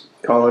its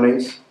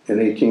colonies in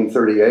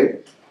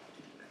 1838,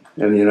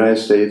 and the United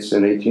States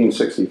in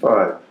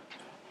 1865.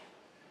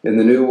 In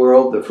the New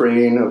World, the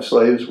freeing of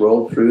slaves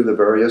rolled through the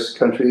various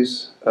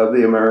countries of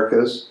the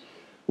Americas,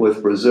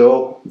 with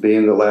Brazil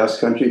being the last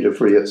country to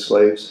free its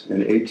slaves in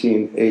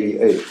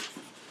 1888.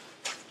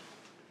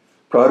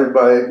 Prodded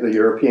by the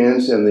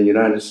Europeans and the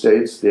United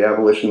States, the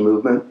abolition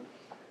movement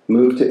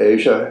moved to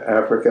Asia,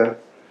 Africa,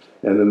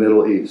 and the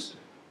Middle East.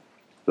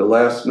 The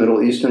last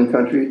Middle Eastern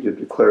country to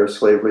declare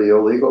slavery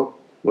illegal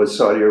was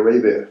Saudi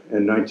Arabia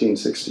in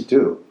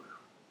 1962,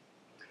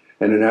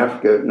 and in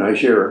Africa,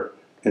 Niger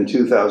in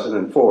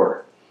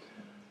 2004,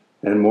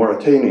 and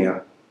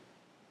Mauritania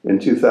in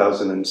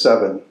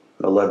 2007,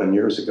 11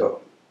 years ago.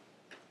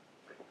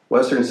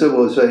 Western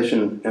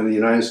civilization and the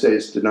United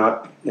States did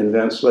not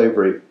invent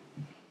slavery,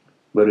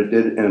 but it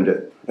did end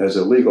it as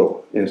a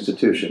legal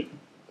institution.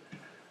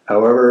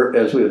 However,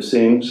 as we have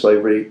seen,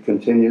 slavery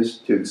continues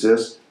to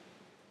exist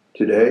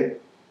today,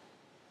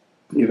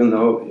 even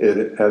though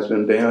it has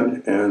been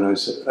banned. And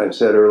I've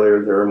said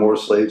earlier, there are more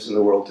slaves in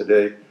the world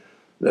today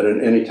than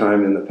at any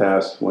time in the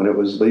past when it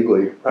was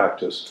legally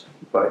practiced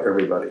by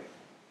everybody.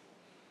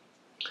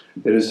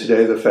 It is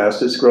today the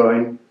fastest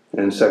growing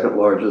and second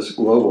largest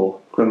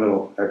global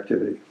criminal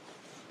activity.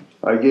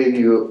 I gave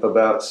you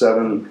about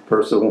 7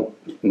 personal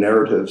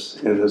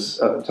narratives in this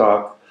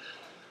talk.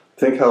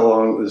 Think how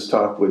long this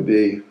talk would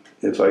be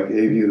if I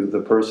gave you the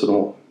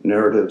personal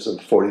narratives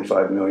of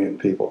 45 million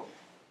people.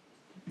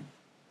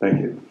 Thank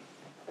you.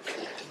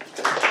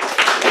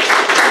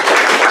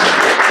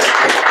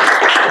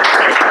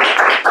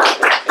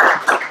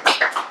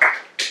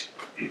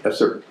 Yes,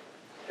 sir.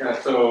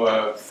 Yeah,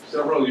 so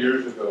several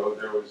years ago,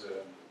 there was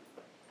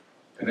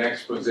an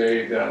expose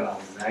done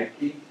on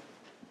Nike,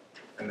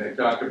 and they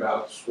talked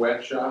about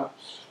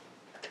sweatshops.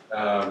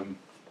 And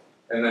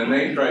then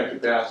they tried to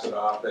pass it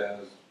off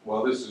as,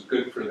 well, this is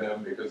good for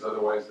them because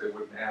otherwise they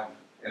wouldn't have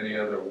any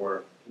other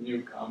work. Can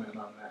you comment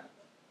on that?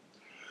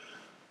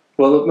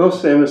 Well, the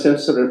most famous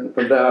incident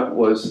of that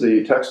was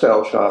the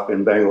textile shop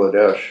in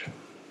Bangladesh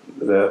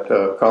that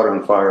caught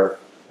on fire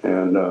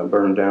and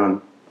burned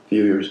down a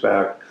few years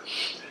back.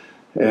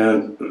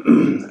 And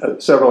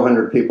several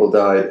hundred people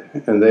died,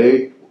 and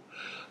they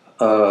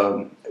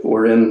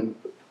were in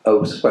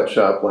a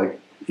sweatshop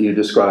like you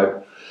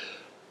described.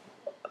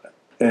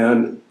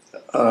 And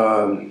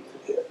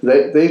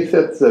they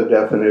fit the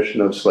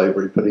definition of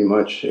slavery pretty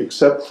much,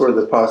 except for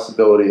the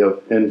possibility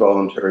of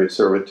involuntary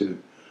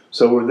servitude.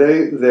 So were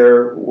they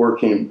there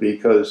working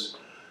because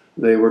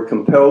they were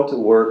compelled to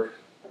work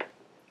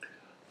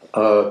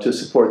to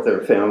support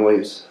their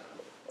families,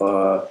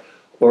 or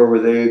were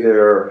they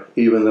there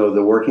even though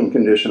the working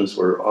conditions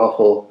were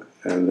awful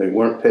and they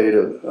weren't paid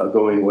a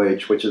going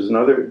wage, which is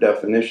another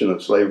definition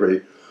of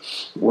slavery,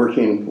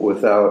 working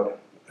without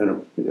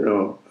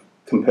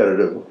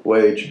competitive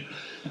wage.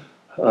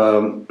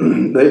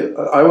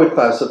 I would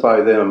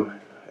classify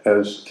them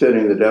as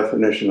fitting the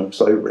definition of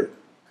slavery.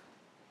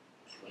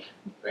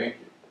 Thank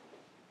you.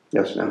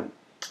 Yes, ma'am.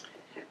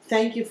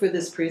 Thank you for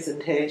this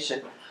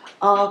presentation.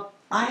 I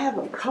have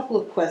a couple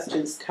of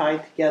questions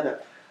tied together.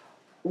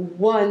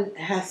 One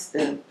has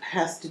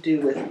to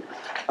do with,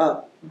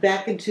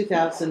 back in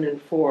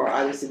 2004,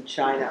 I was in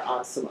China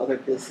on some other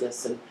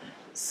business and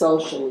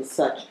social and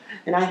such,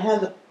 and I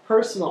had the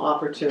personal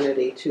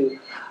opportunity to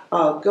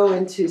go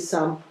into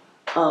some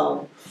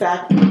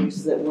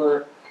factories that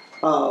were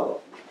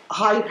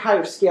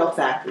higher scale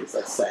factories,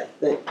 let's say,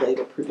 that they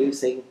were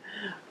producing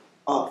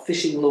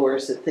fishing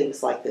lures and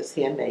things like this,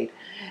 handmade.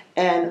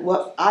 And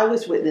what I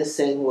was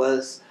witnessing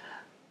was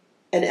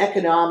an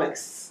economic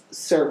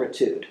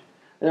servitude.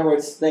 In other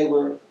words, they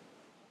were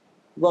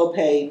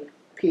low-paid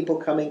people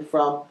coming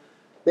from,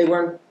 they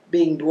weren't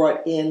being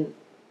brought in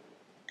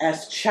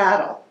as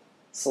chattel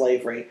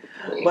slavery,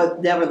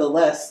 but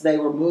nevertheless, they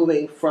were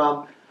moving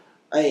from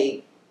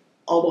a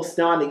almost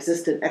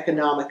non-existent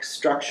economic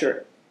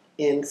structure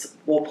in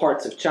all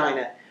parts of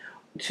China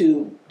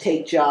to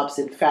take jobs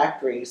in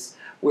factories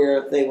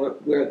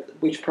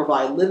which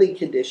provide living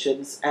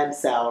conditions and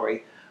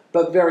salary,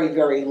 but very,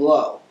 very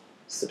low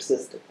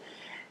subsistence.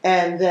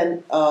 And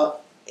then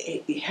how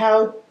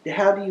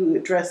do you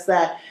address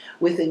that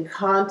within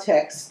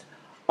context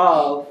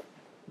of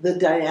the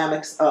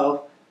dynamics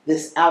of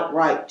this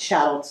outright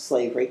chattel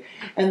slavery?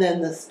 And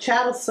then this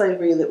chattel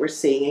slavery that we're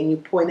seeing, and you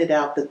pointed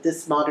out that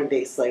this modern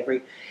day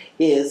slavery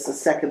is the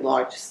second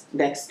largest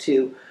next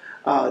to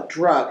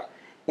drug.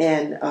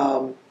 And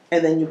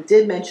then you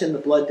did mention the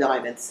blood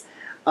diamonds.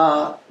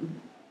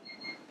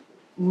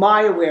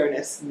 My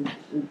awareness,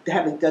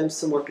 having done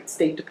some work at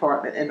State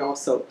Department and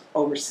also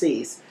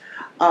overseas,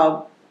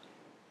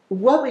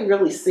 what we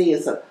really see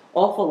is an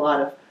awful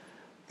lot of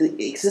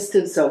the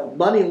existence of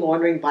money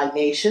laundering by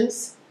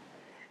nations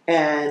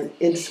and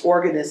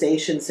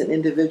organizations and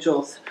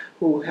individuals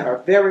who are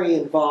very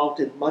involved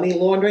in money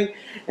laundering.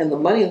 And the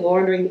money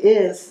laundering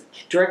is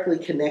directly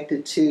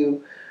connected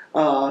to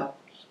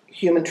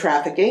human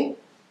trafficking,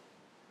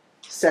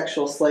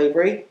 sexual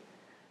slavery,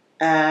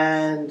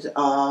 and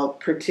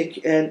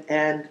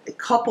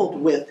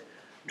coupled with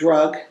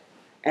drug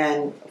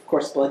and, of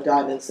course, blood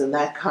diamonds and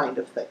that kind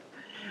of thing.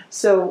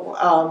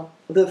 So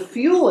the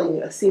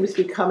fueling seems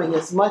to be coming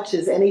as much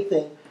as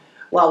anything,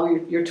 while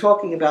you're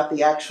talking about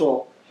the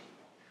actual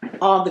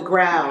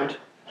on-the-ground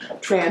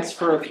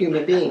transfer of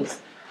human beings.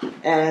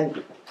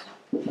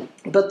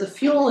 But the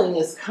fueling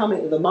is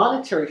coming, the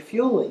monetary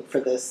fueling for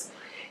this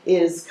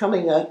is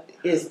coming up,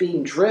 is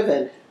being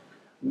driven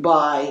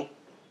by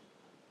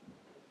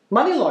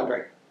money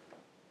laundering.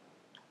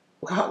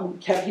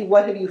 What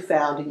have you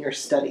found in your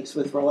studies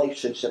with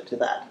relationship to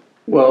that?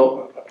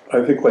 Well,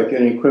 I think like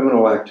any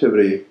criminal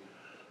activity,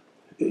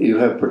 you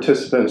have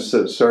participants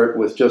that start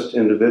with just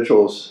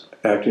individuals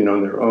acting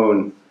on their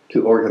own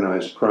to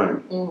organized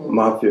crime,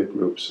 mafia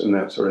groups and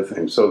that sort of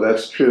thing. So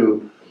that's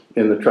true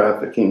in the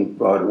trafficking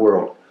broad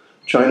world.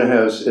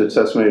 It's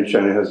estimated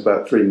China has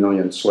about 3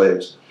 million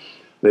slaves.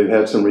 They've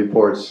had some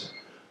reports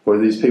where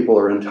these people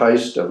are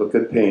enticed of a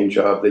good paying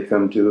job. They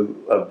come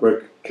to a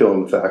brick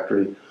kiln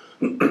factory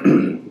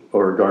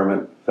or a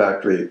garment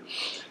factory,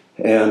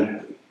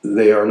 and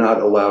they are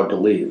not allowed to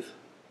leave.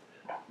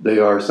 They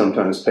are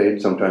sometimes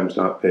paid, sometimes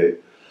not paid.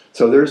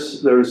 So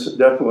there's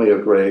definitely a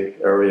gray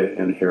area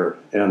in here,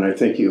 and I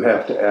think you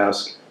have to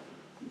ask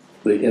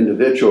the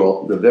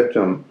individual, the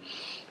victim,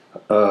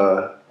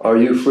 are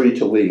you free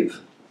to leave?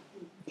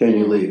 Can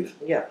you leave?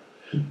 Yeah.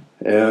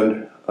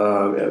 And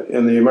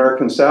in the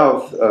American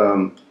South,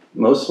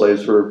 most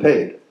slaves were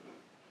paid,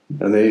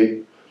 and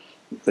they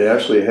they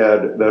actually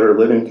had better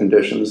living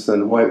conditions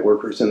than white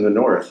workers in the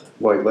North,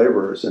 white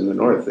laborers in the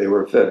North. They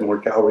were fed more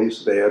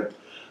calories, they had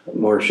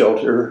more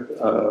shelter,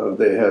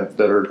 they had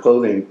better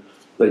clothing.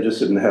 They just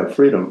didn't have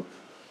freedom,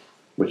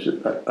 which,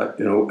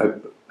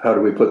 how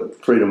do we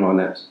put freedom on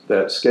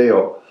that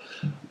scale?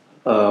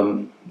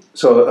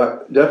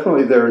 So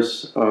definitely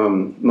there's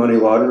money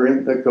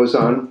laundering that goes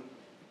on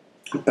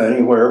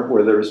anywhere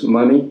where there's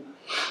money.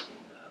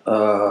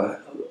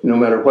 No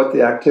matter what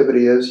the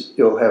activity is,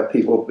 you'll have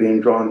people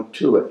being drawn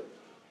to it,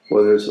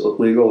 whether it's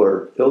legal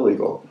or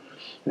illegal.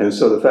 And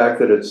so the fact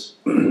that it's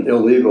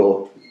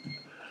illegal,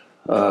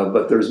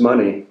 but there's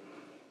money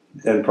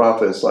and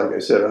profits, like I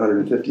said,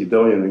 150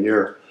 billion a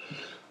year,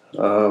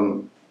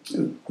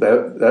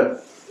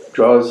 that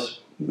draws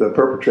the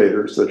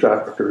perpetrators, the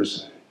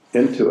traffickers,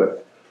 into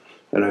it.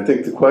 And I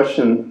think the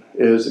question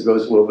is, it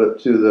goes a little bit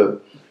to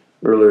the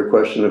earlier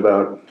question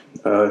about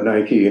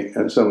Nike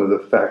and some of the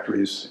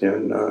factories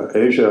in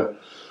Asia.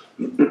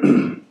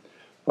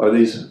 Are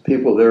these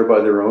people there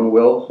by their own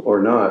will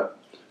or not?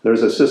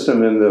 There's a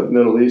system in the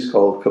Middle East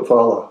called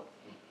kafala,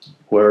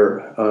 where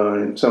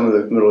in some of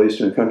the Middle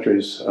Eastern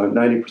countries,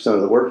 90%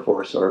 of the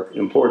workforce are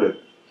imported.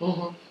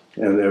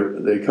 Mm-hmm.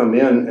 And they come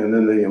in, and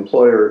then the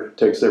employer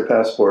takes their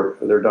passport,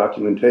 their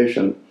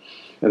documentation,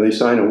 and they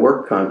sign a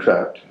work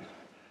contract.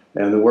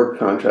 And the work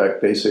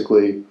contract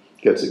basically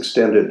gets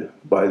extended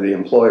by the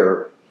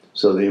employer,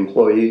 so the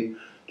employee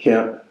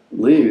can't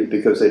leave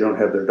because they don't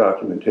have their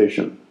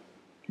documentation,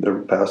 their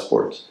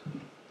passports.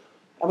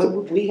 I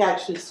mean, we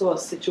actually saw a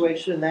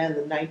situation in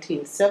the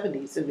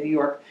 1970s in New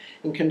York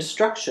in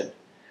construction,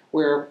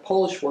 where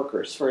Polish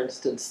workers, for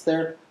instance,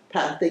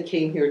 they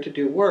came here to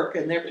do work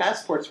and their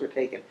passports were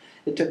taken.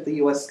 It took the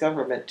U.S.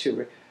 government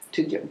to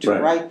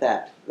Right. write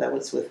that. That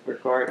was with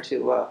regard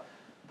to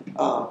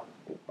a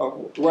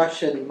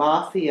Russian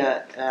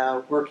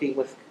mafia working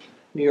with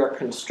New York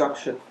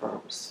construction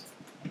firms.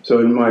 So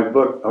in my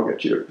book, I'll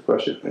get to your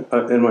question.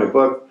 In my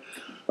book,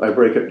 I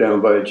break it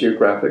down by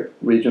geographic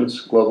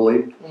regions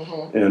globally,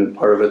 mm-hmm. and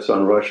part of it's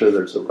on Russia.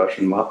 There's a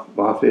Russian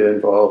mafia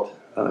involved.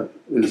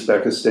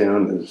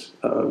 Uzbekistan is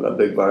a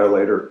big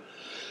violator.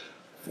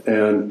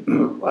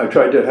 And I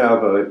tried to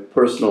have a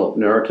personal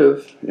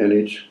narrative in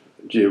each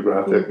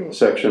geographic mm-hmm.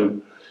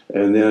 section,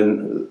 and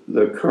then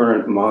the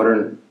current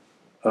modern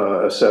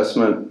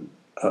assessment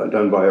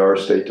done by our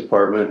State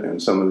Department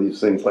and some of these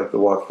things like the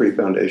Walk Free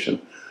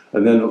Foundation,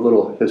 and then a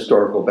little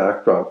historical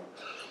backdrop.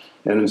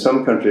 And in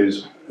some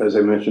countries, as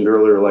I mentioned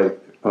earlier, like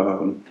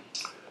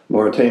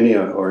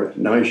Mauritania or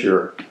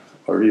Niger,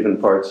 or even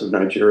parts of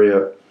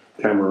Nigeria,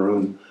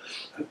 Cameroon,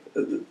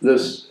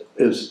 this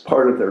is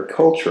part of their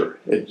culture.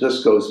 It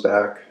just goes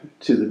back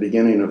to the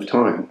beginning of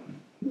time.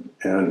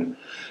 And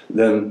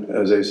then,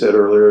 as I said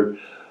earlier,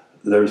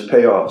 there's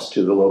payoffs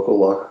to the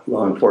local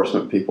law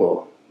enforcement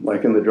people,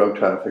 like in the drug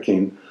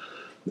trafficking.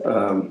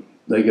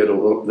 They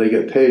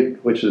get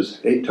paid, which is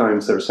 8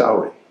 times their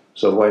salary.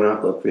 So why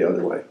not look the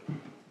other way?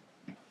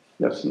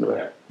 Yes, in the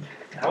back.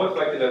 How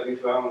effective have you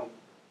found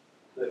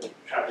the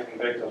Trafficking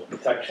Victims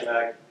Protection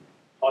Act,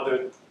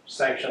 other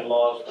sanction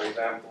laws, for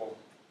example,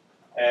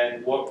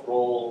 and what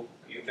role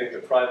do you think the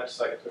private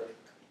sector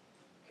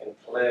can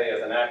play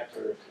as an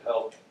actor to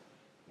help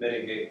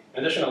mitigate,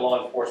 in addition to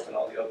law enforcement,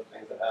 all the other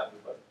things that happen,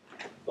 but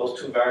those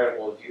 2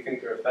 variables, do you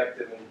think they're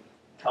effective in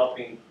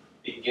helping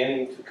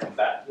beginning to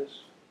combat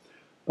this?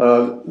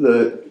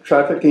 The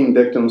Trafficking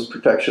Victims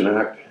Protection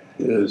Act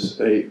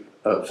is a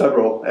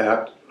federal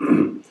act.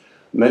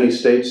 Many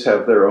states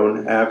have their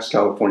own acts.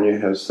 California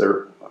has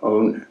their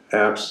own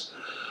acts.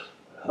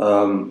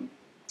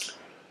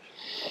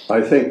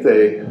 I think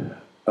they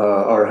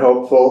are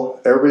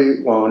helpful. Every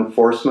law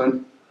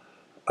enforcement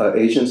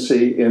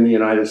agency in the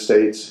United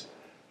States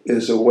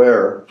is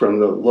aware, from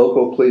the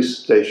local police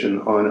station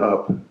on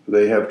up,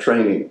 they have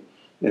training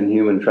in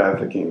human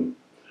trafficking.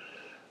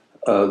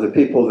 The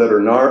people that are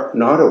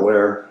not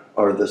aware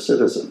are the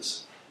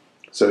citizens.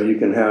 So you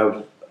can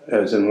have,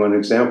 as in one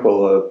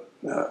example,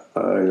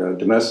 a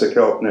domestic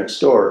help next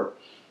door,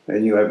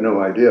 and you have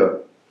no idea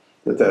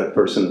that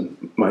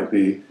person might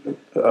be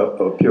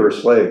a pure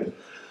slave.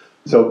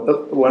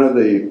 So one of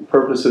the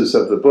purposes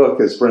of the book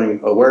is bring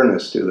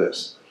awareness to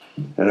this.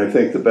 And I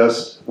think the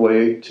best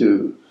way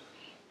to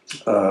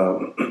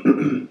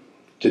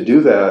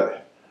do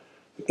that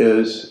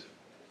is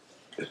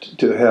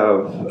to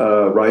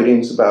have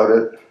writings about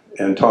it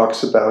and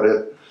talks about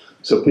it,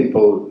 so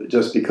people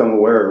just become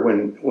aware.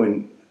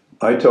 When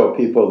I tell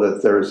people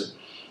that there's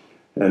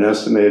an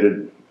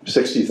estimated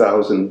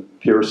 60,000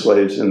 pure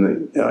slaves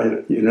in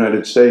the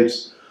United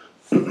States,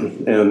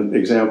 and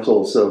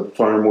examples of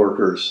farm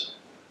workers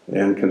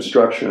and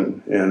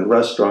construction and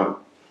restaurant,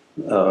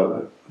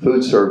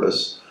 food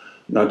service,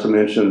 not to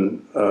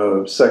mention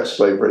sex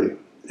slavery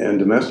and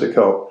domestic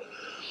help,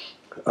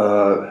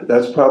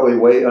 that's probably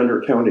way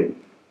undercounting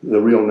the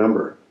real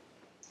number.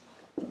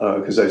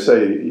 Because I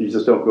say, you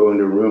just don't go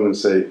into a room and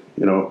say,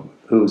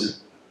 who's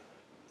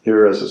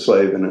here as a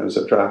slave and as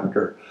a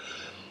trafficker.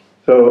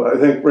 So I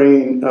think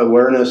bringing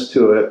awareness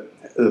to it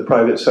the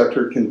private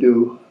sector can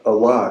do a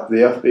lot. The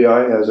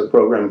FBI has a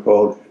program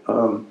called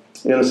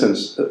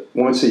Innocence.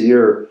 Once a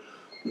year,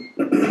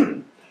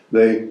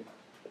 they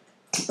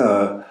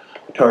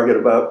target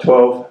about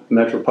 12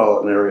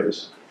 metropolitan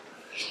areas.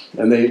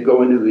 And they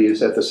go into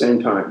these at the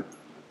same time,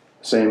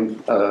 same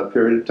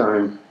period of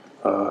time.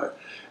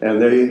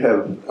 And they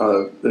have,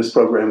 this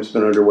program's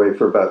been underway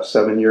for about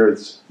 7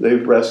 years.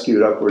 They've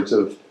rescued upwards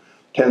of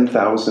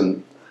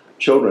 10,000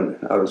 children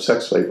out of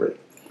sex slavery.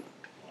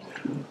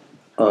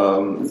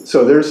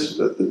 So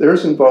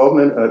there's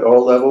involvement at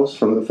all levels,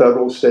 from the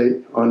federal,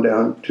 state, on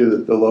down to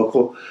the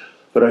local.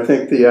 But I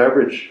think the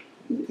average,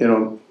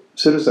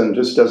 citizen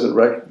just doesn't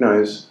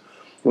recognize,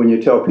 when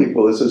you tell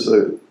people this is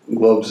the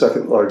globe's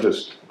second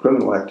largest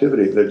criminal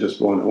activity, they're just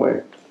blown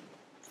away.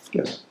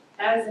 Yes?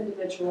 As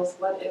individuals,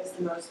 what is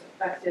the most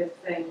effective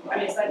thing? I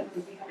mean, aside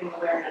from becoming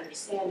aware and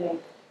understanding,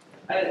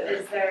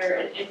 is there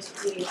an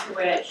entity to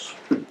which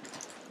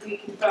we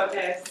can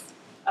focus,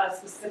 a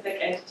specific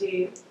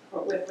entity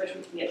with which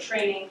we can get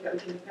training that we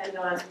can depend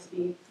on to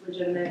be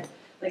legitimate?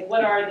 Like,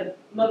 what are the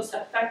most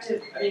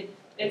effective? I mean,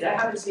 it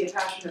happens to be a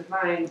passion of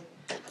mine,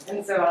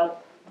 and so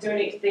I'll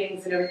donate to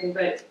things and everything,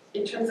 but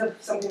in terms of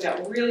something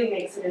that really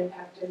makes an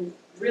impact and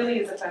really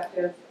is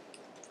effective,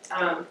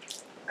 are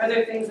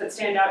there things that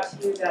stand out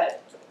to you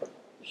that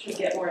should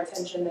get more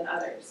attention than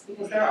others?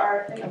 Because there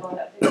are a lot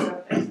of things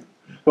out there.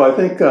 Well, I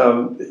think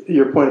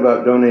your point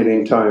about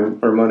donating time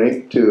or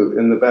money to,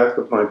 in the back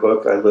of my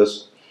book, I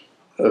list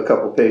a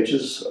couple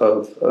pages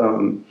of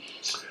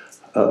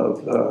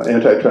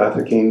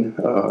anti-trafficking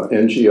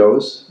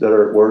NGOs that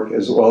are at work,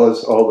 as well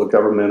as all the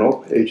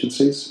governmental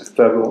agencies,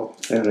 federal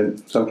and in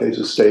some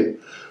cases state.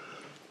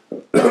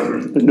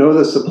 Know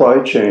the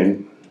supply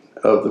chain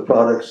of the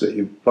products that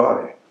you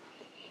buy.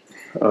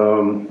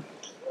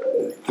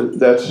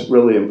 That's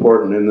really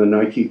important. In the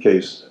Nike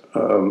case, I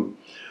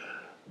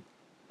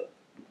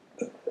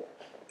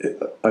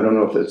don't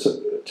know if it's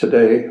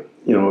today,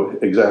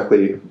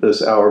 exactly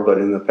this hour, but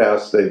in the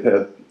past they've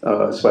had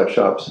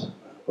sweatshops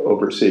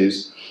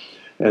overseas.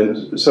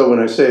 And so when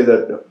I say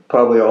that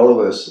probably all of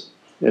us,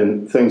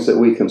 in things that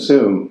we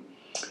consume,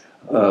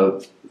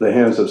 the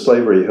hands of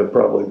slavery have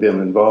probably been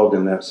involved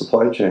in that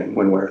supply chain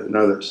one way or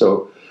another.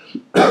 So,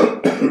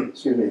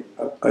 excuse me,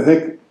 I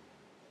think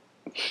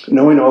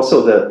knowing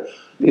also that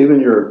even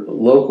your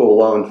local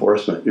law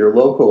enforcement, your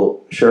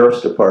local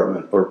sheriff's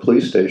department or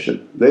police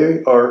station,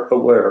 they are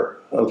aware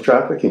of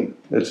trafficking.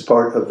 It's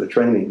part of the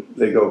training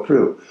they go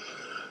through.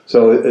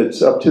 So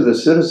it's up to the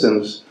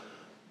citizens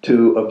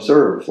to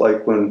observe,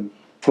 like when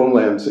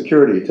Homeland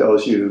Security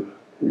tells you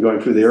you're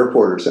going through the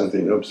airport or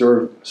something,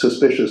 observe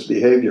suspicious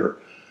behavior.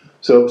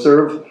 So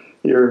observe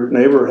your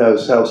neighbor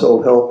has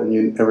household help and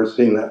you've never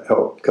seen that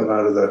help come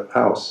out of the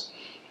house,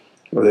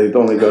 or they've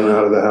only gone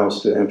out of the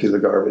house to empty the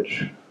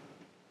garbage.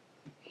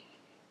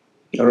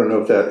 I don't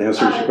know if that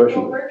answers your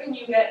question. Well, where can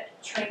you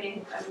get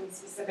training,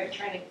 specific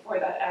training for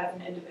that as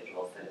an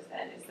individual citizen?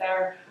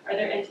 Are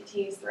there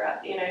entities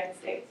throughout the United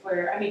States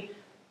where,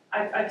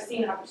 I've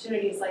seen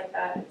opportunities like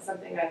that. It's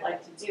something I'd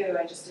like to do.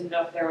 I just didn't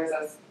know if there was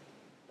a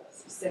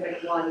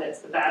specific one that's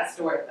the best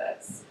or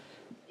that's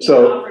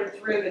offered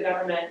through the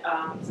government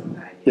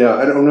sometime. Yeah,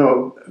 I don't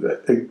know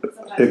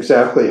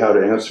exactly how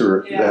to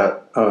answer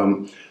that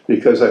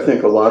because I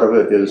think a lot of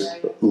it is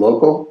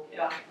local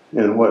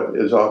and what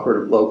is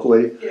offered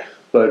locally. Yeah.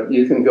 But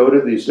you can go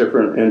to these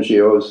different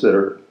NGOs that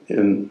are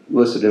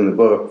listed in the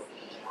book,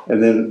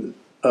 and then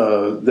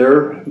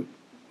they're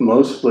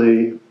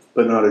mostly,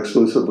 but not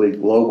exclusively,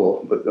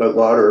 global, but a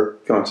lot are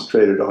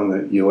concentrated on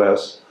the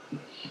U.S.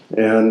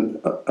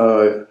 And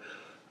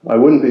I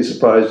wouldn't be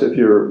surprised if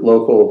your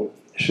local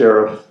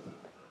sheriff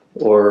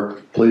or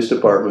police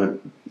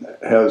department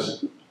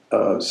has,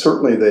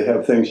 certainly they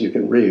have things you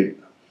can read,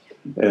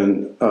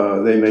 and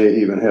they may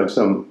even have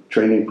some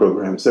training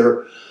programs.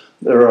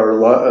 There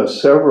are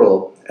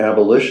several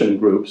abolition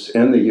groups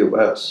in the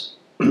U.S.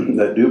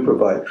 that do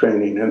provide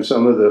training, and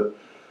some of the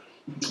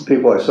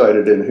people I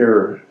cited in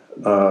here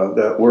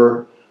that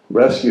were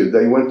rescued,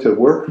 they went to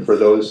work for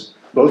those,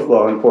 both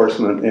law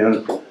enforcement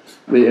and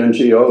the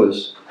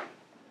NGOs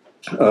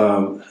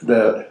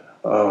that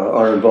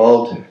are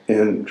involved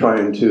in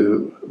trying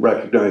to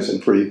recognize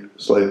and free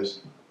slaves.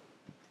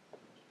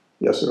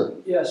 Yes, sir?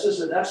 Yes, this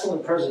is an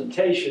excellent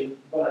presentation,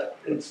 but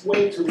it's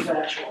way too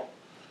factual.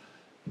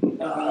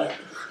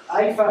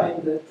 I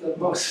find that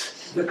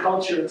the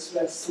culture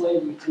expects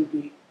slavery to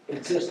be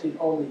existing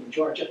only in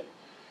Georgia,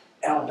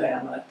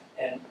 Alabama,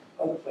 and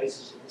other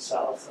places in the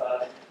South.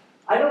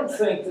 I don't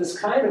think this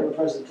kind of a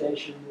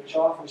presentation, which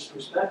offers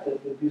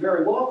perspective, would be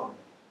very welcome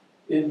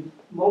in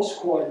most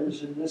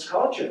quarters in this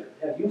culture.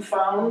 Have you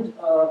found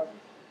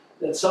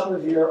that some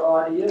of your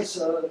audience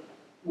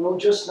will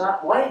just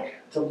not like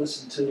to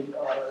listen to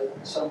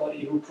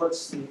somebody who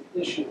puts the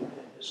issue in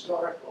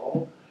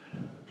historical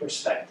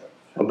perspective?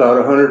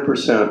 About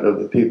 100% of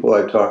the people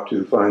I talk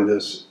to find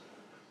this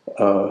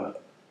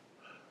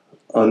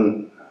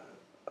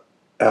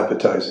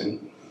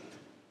unappetizing.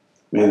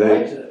 I mean,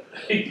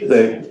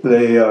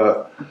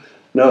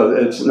 no,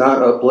 it's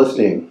not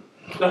uplifting.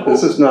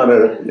 This is not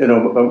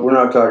we're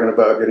not talking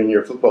about getting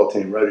your football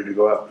team ready to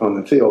go out on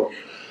the field.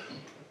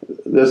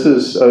 This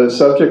is a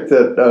subject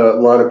that a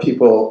lot of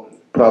people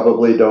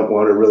probably don't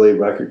want to really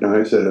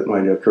recognize that it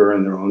might occur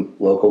in their own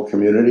local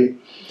community,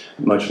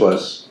 much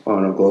less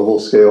on a global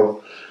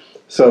scale.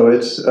 So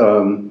it's,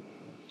 I'm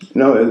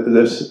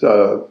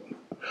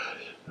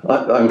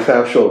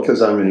factual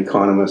because I'm an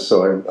economist,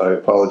 so I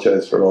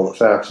apologize for all the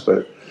facts,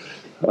 but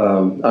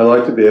I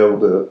like to be able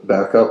to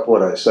back up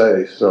what I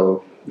say.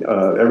 So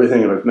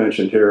everything I've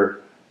mentioned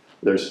here,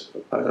 there's,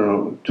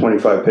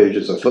 25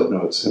 pages of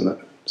footnotes in it.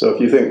 So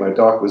if you think my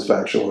talk was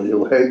factual,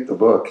 you'll hate the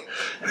book.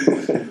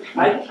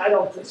 I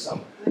don't think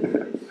so.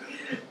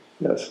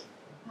 Yes.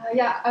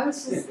 Yeah, I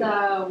was just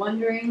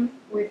wondering,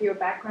 with your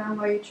background,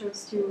 why you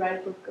chose to write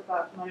a book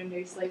about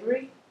modern-day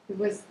slavery.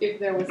 If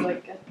there was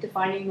like a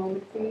defining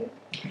moment for you.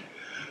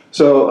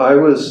 So I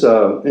was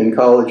in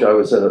college. I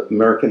was an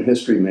American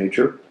history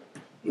major,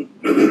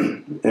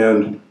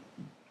 and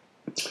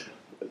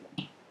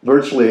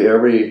virtually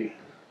every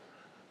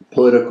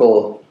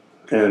political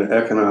and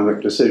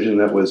economic decision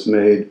that was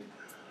made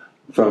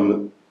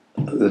from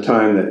the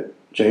time that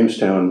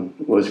Jamestown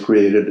was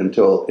created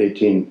until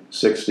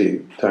 1860,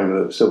 time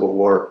of the Civil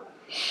War,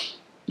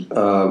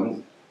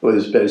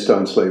 was based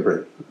on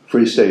slavery.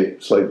 Free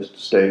state, slave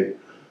state,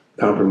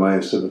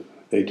 compromise of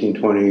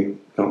 1820,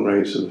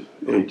 compromise of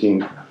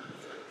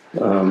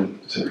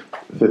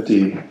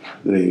 1850,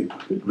 the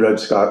Dred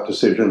Scott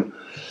decision.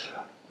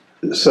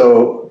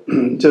 So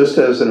just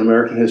as an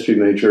American history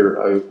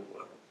major,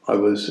 I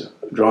was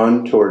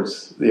drawn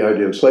towards the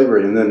idea of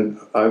slavery, and then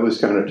I was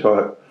kind of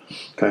taught,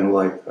 kind of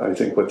like I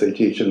think what they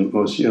teach in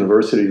most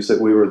universities, that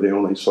we were the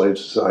only slave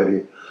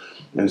society.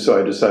 And so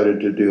I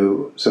decided to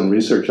do some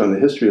research on the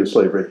history of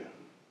slavery.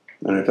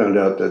 And I found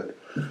out that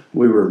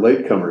we were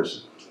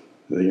latecomers.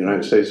 The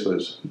United States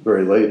was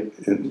very late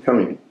in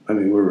coming. I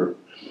mean, we were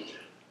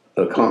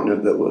a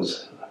continent that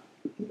was,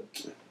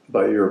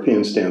 by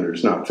European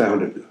standards, not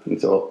founded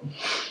until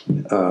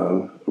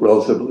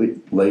relatively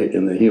late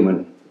in the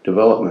human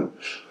development.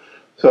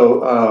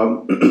 So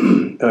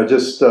I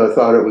just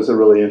thought it was a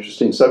really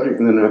interesting subject.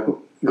 And then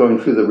going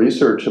through the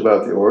research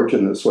about the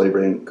origin of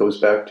slavery, and it goes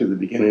back to the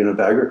beginning of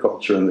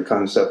agriculture and the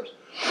concept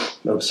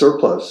of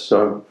surplus.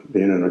 So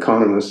being an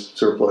economist,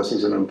 surplus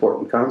is an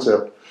important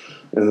concept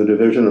in the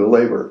division of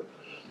labor.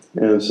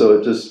 And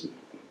so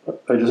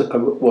I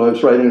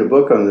was writing a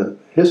book on the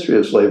history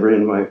of slavery,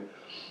 and my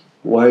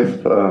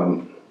wife,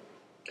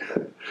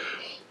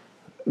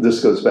 this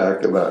goes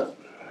back about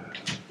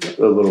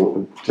a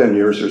little 10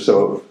 years or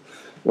so.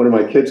 One of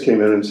my kids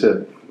came in and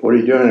said, "What are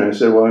you doing?" And I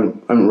said, "Well,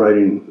 I'm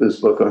writing this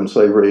book on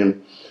slavery."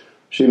 And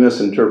she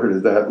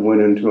misinterpreted that and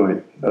went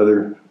into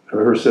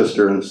her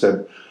sister and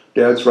said,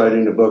 "Dad's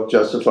writing a book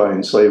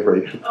justifying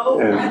slavery."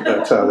 Oh. And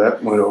that's how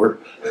that went over.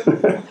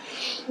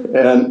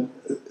 And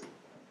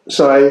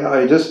so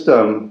I just,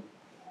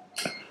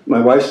 my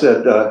wife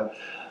said, I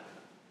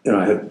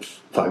had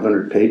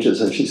 500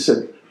 pages, and she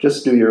said,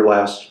 "Just do your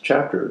last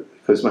chapter,"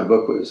 because my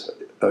book was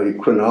a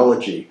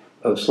chronology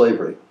of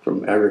slavery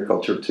from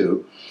agriculture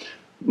to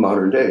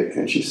modern day.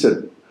 And she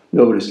said,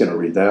 "Nobody's going to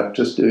read that.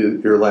 Just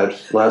do your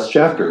last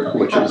chapter,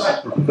 which is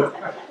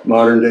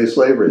modern day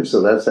slavery."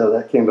 So that's how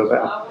that came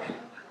about.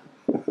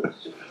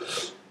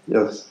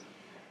 Yes.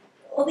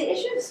 Well, the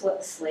issue of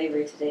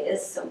slavery today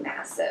is so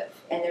massive,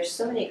 and there's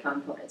so many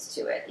components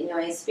to it.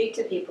 I speak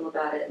to people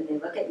about it, and they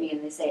look at me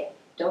and they say,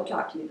 "Don't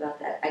talk to me about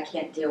that. I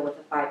can't deal with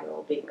a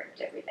 5-year-old being raped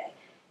every day."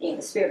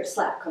 The spirit of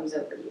slap comes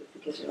over you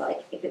because you're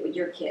like, if it were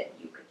your kid,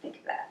 you could think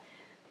of that.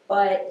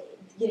 But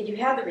you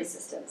have the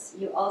resistance.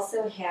 You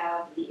also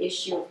have the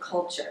issue of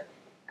culture.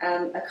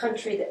 A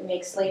country that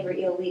makes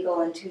slavery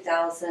illegal in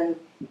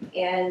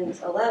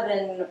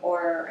 2011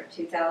 or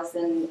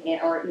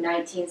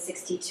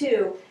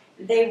 1962,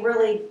 they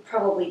really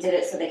probably did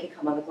it so they could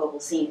come on the global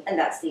scene, and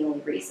that's the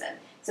only reason.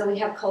 So we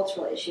have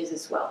cultural issues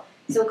as well.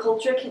 So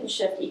culture can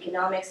shift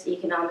economics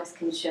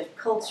can shift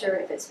culture.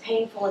 If it's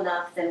painful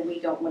enough, then we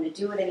don't want to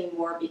do it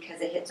anymore because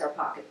it hits our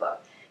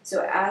pocketbook.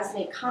 So as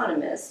an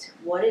economist,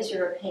 what is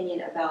your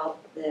opinion about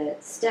the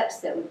steps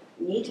that would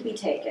need to be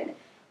taken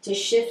to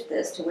shift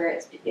this to where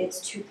it's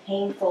too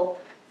painful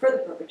for the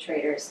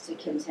perpetrators to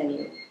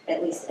continue,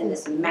 at least in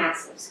this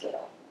massive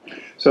scale?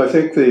 So I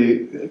think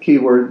the key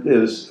word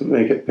is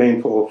make it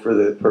painful for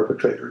the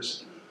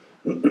perpetrators.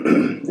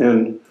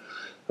 And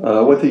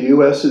what the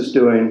U.S. is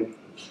doing,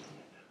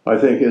 I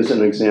think, is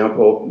an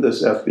example.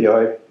 This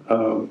FBI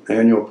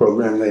annual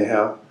program they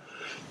have.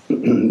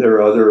 There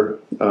are other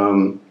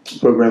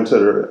programs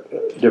that are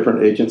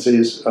different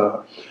agencies.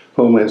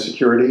 Homeland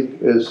Security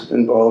is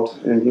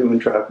involved in human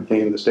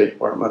trafficking, the State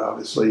Department,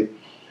 obviously,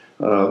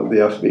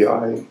 the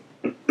FBI.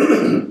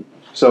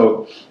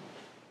 So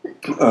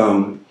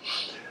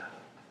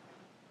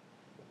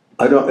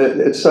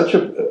it's such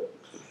an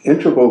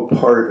integral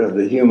part of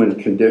the human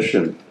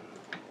condition.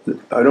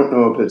 I don't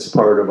know if it's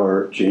part of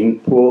our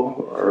gene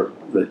pool or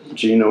the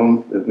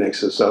genome that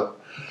makes us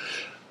up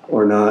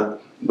or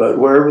not, but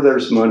wherever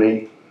there's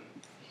money,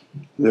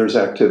 there's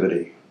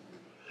activity.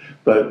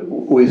 But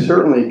we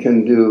certainly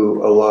can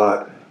do a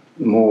lot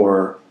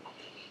more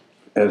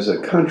as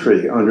a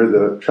country under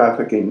the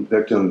Trafficking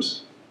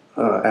Victims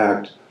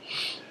Act,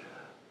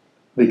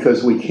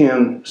 because we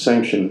can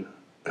sanction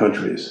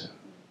countries.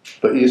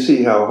 But you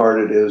see how hard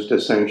it is to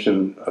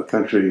sanction a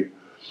country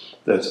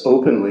that's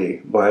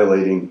openly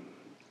violating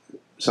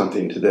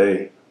something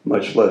today,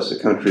 much less a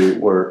country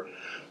where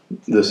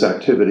this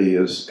activity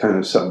is kind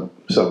of sub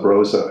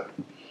rosa.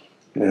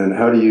 And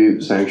how do you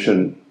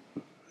sanction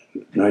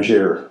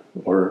Niger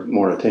or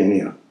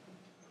Mauritania?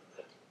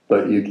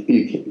 But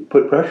you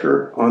put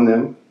pressure on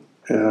them,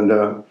 and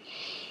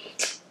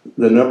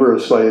the number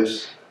of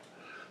slaves.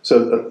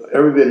 So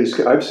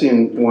I've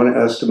seen one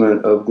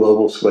estimate of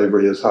global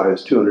slavery as high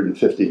as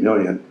 250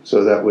 million.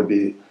 So that would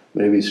be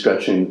maybe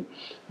stretching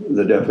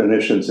the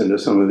definitions into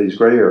some of these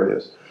gray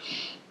areas.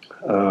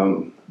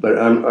 But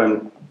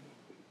I'm,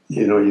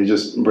 you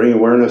just bring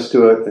awareness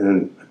to it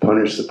and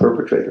punish the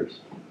perpetrators.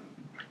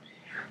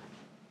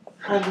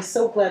 I'm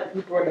so glad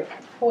you brought up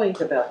the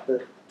point about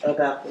the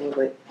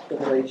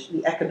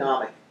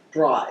economic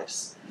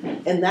drives,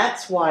 and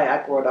that's why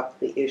I brought up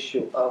the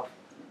issue of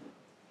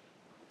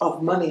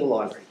money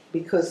laundering,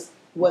 because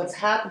what's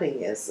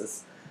happening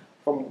is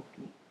from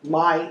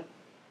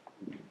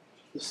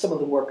some of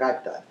the work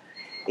I've done,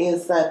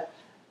 is that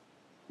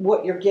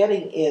what you're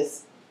getting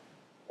is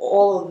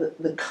all of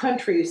the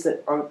countries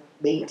that are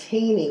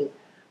maintaining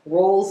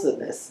roles in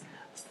this,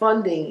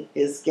 funding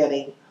is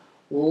getting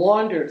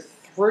laundered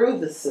through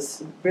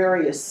the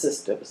various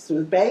systems,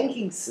 through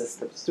banking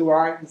systems, through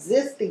our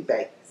existing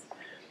banks,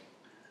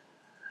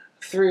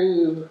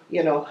 through,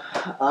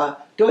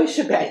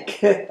 Deutsche Bank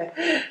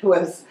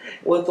was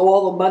with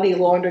all the money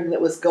laundering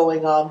that was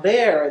going on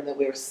there and that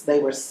they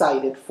were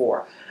cited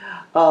for.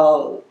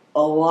 A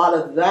lot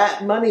of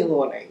that money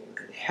laundering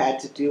had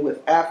to do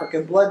with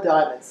African blood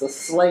diamonds, the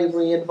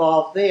slavery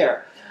involved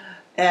there.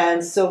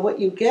 And so what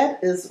you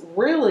get is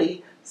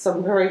really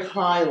some very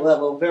high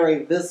level,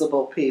 very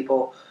visible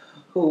people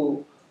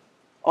who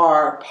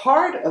are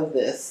part of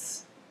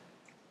this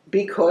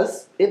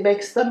because it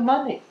makes them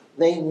money.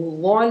 They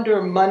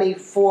launder money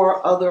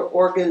for other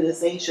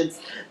organizations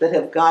that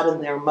have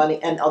gotten their money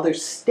and other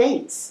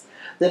states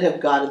that have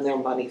gotten their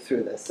money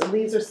through this. And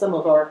these are some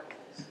of our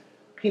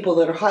people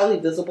that are highly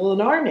visible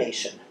in our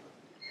nation.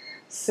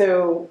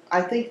 So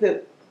I think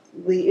that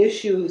the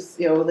issues,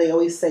 they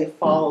always say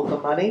follow the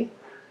money.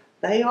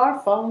 They are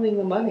following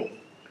the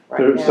money right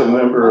There's now. a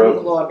member money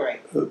of laundering.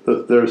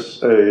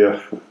 There's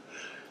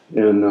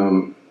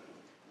in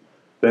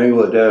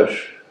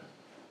Bangladesh.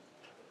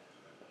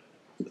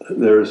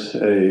 There's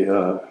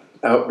a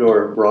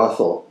outdoor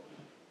brothel,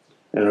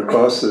 and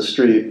across the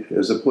street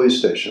is a police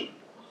station.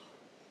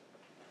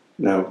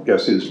 Now,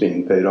 guess who's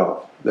being paid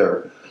off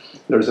there?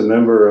 There's a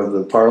member of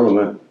the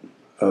Parliament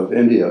of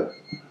India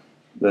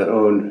that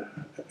owned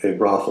a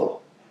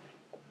brothel.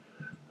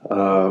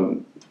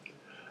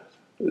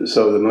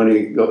 So the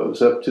money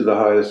goes up to the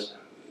highest,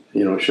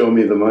 show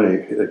me the money.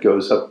 It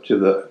goes up to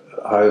the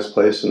highest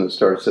place and it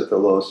starts at the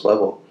lowest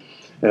level.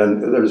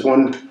 And there's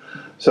one,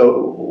 so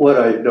what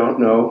I don't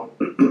know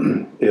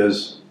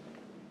is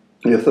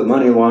if the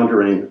money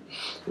laundering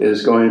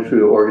is going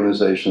through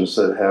organizations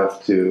that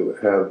have to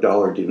have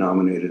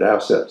dollar-denominated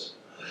assets,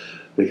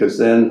 because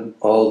then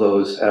all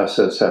those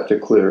assets have to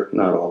clear,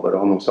 not all, but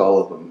almost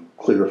all of them,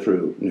 clear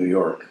through New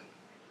York.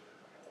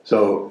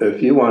 So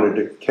if you wanted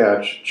to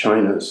catch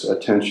China's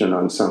attention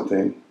on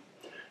something,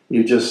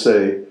 you just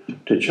say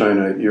to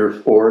China, your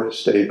 4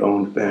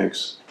 state-owned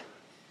banks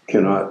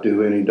cannot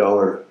do any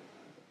dollar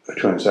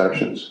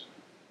transactions.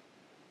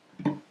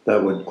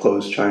 That would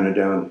close China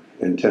down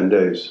in 10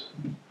 days.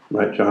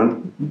 Right,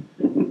 John?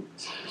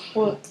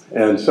 Well,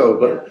 and so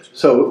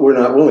we're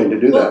not willing to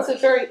do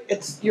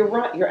that. You're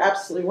right, you're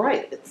absolutely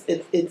right.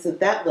 It's at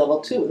that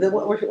level too. Then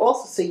what we're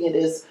also seeing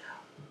is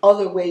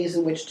other ways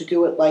in which to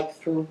do it, like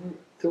through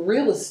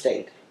real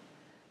estate,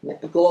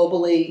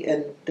 globally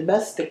and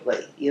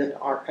domestically in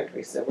our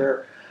country. So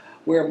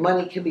where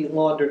money can be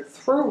laundered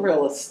through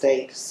real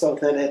estate, so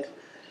that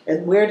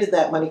and where did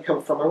that money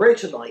come from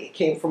originally? It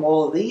came from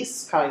all of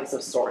these kinds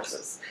of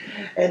sources.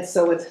 And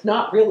so it's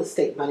not real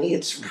estate money,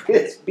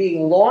 it's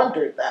being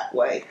laundered that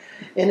way,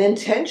 and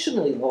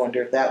intentionally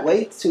laundered that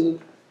way to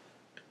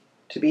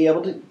be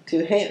able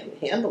to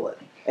handle it.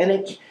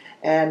 And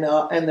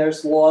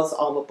there's laws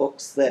on the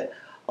books that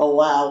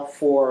allow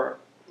for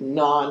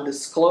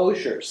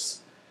non-disclosures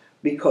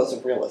because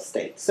of real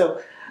estate.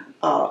 So,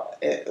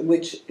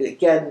 which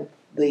again,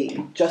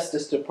 the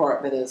Justice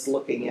Department is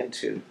looking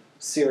into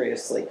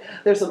seriously.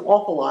 There's an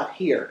awful lot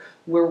here.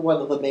 We're one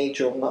of the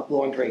major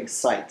laundering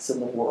sites in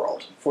the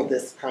world for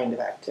this kind of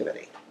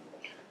activity.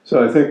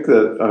 So I think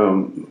that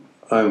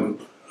I'm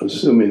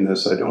assuming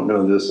this, I don't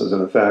know this as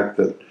a fact,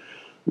 that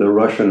the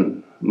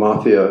Russian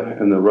mafia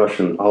and the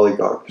Russian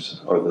oligarchs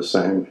are the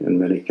same in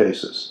many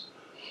cases.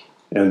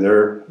 And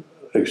they're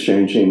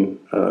exchanging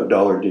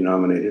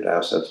dollar-denominated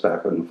assets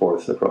back and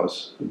forth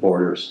across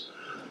borders.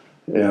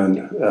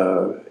 And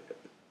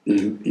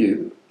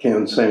you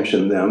can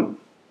sanction them,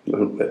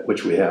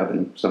 which we have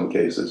in some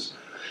cases.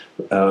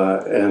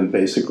 And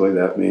basically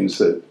that means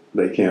that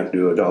they can't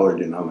do a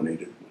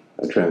dollar-denominated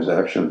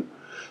transaction.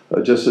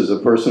 Just as a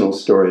personal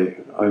story,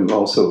 I'm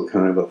also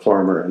kind of a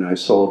farmer, and I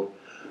sold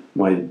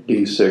my old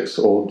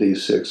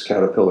D6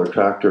 Caterpillar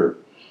tractor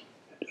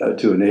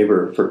to a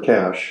neighbor for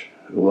cash,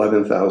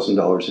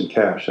 $11,000 in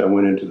cash. I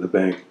went into the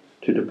bank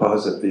to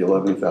deposit the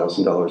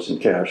 $11,000 in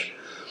cash.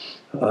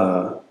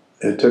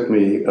 It took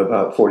me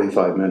about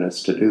 45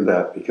 minutes to do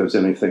that because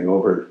anything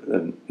over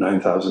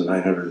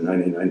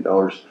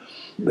 $9,999,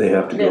 they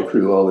have to go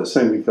through all this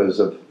thing because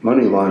of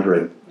money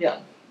laundering. Yeah.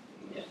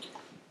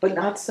 But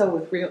not so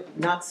with real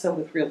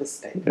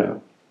estate. Yeah.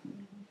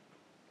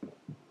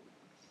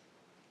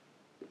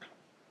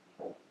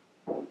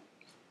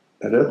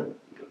 That it?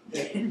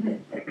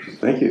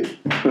 Thank you.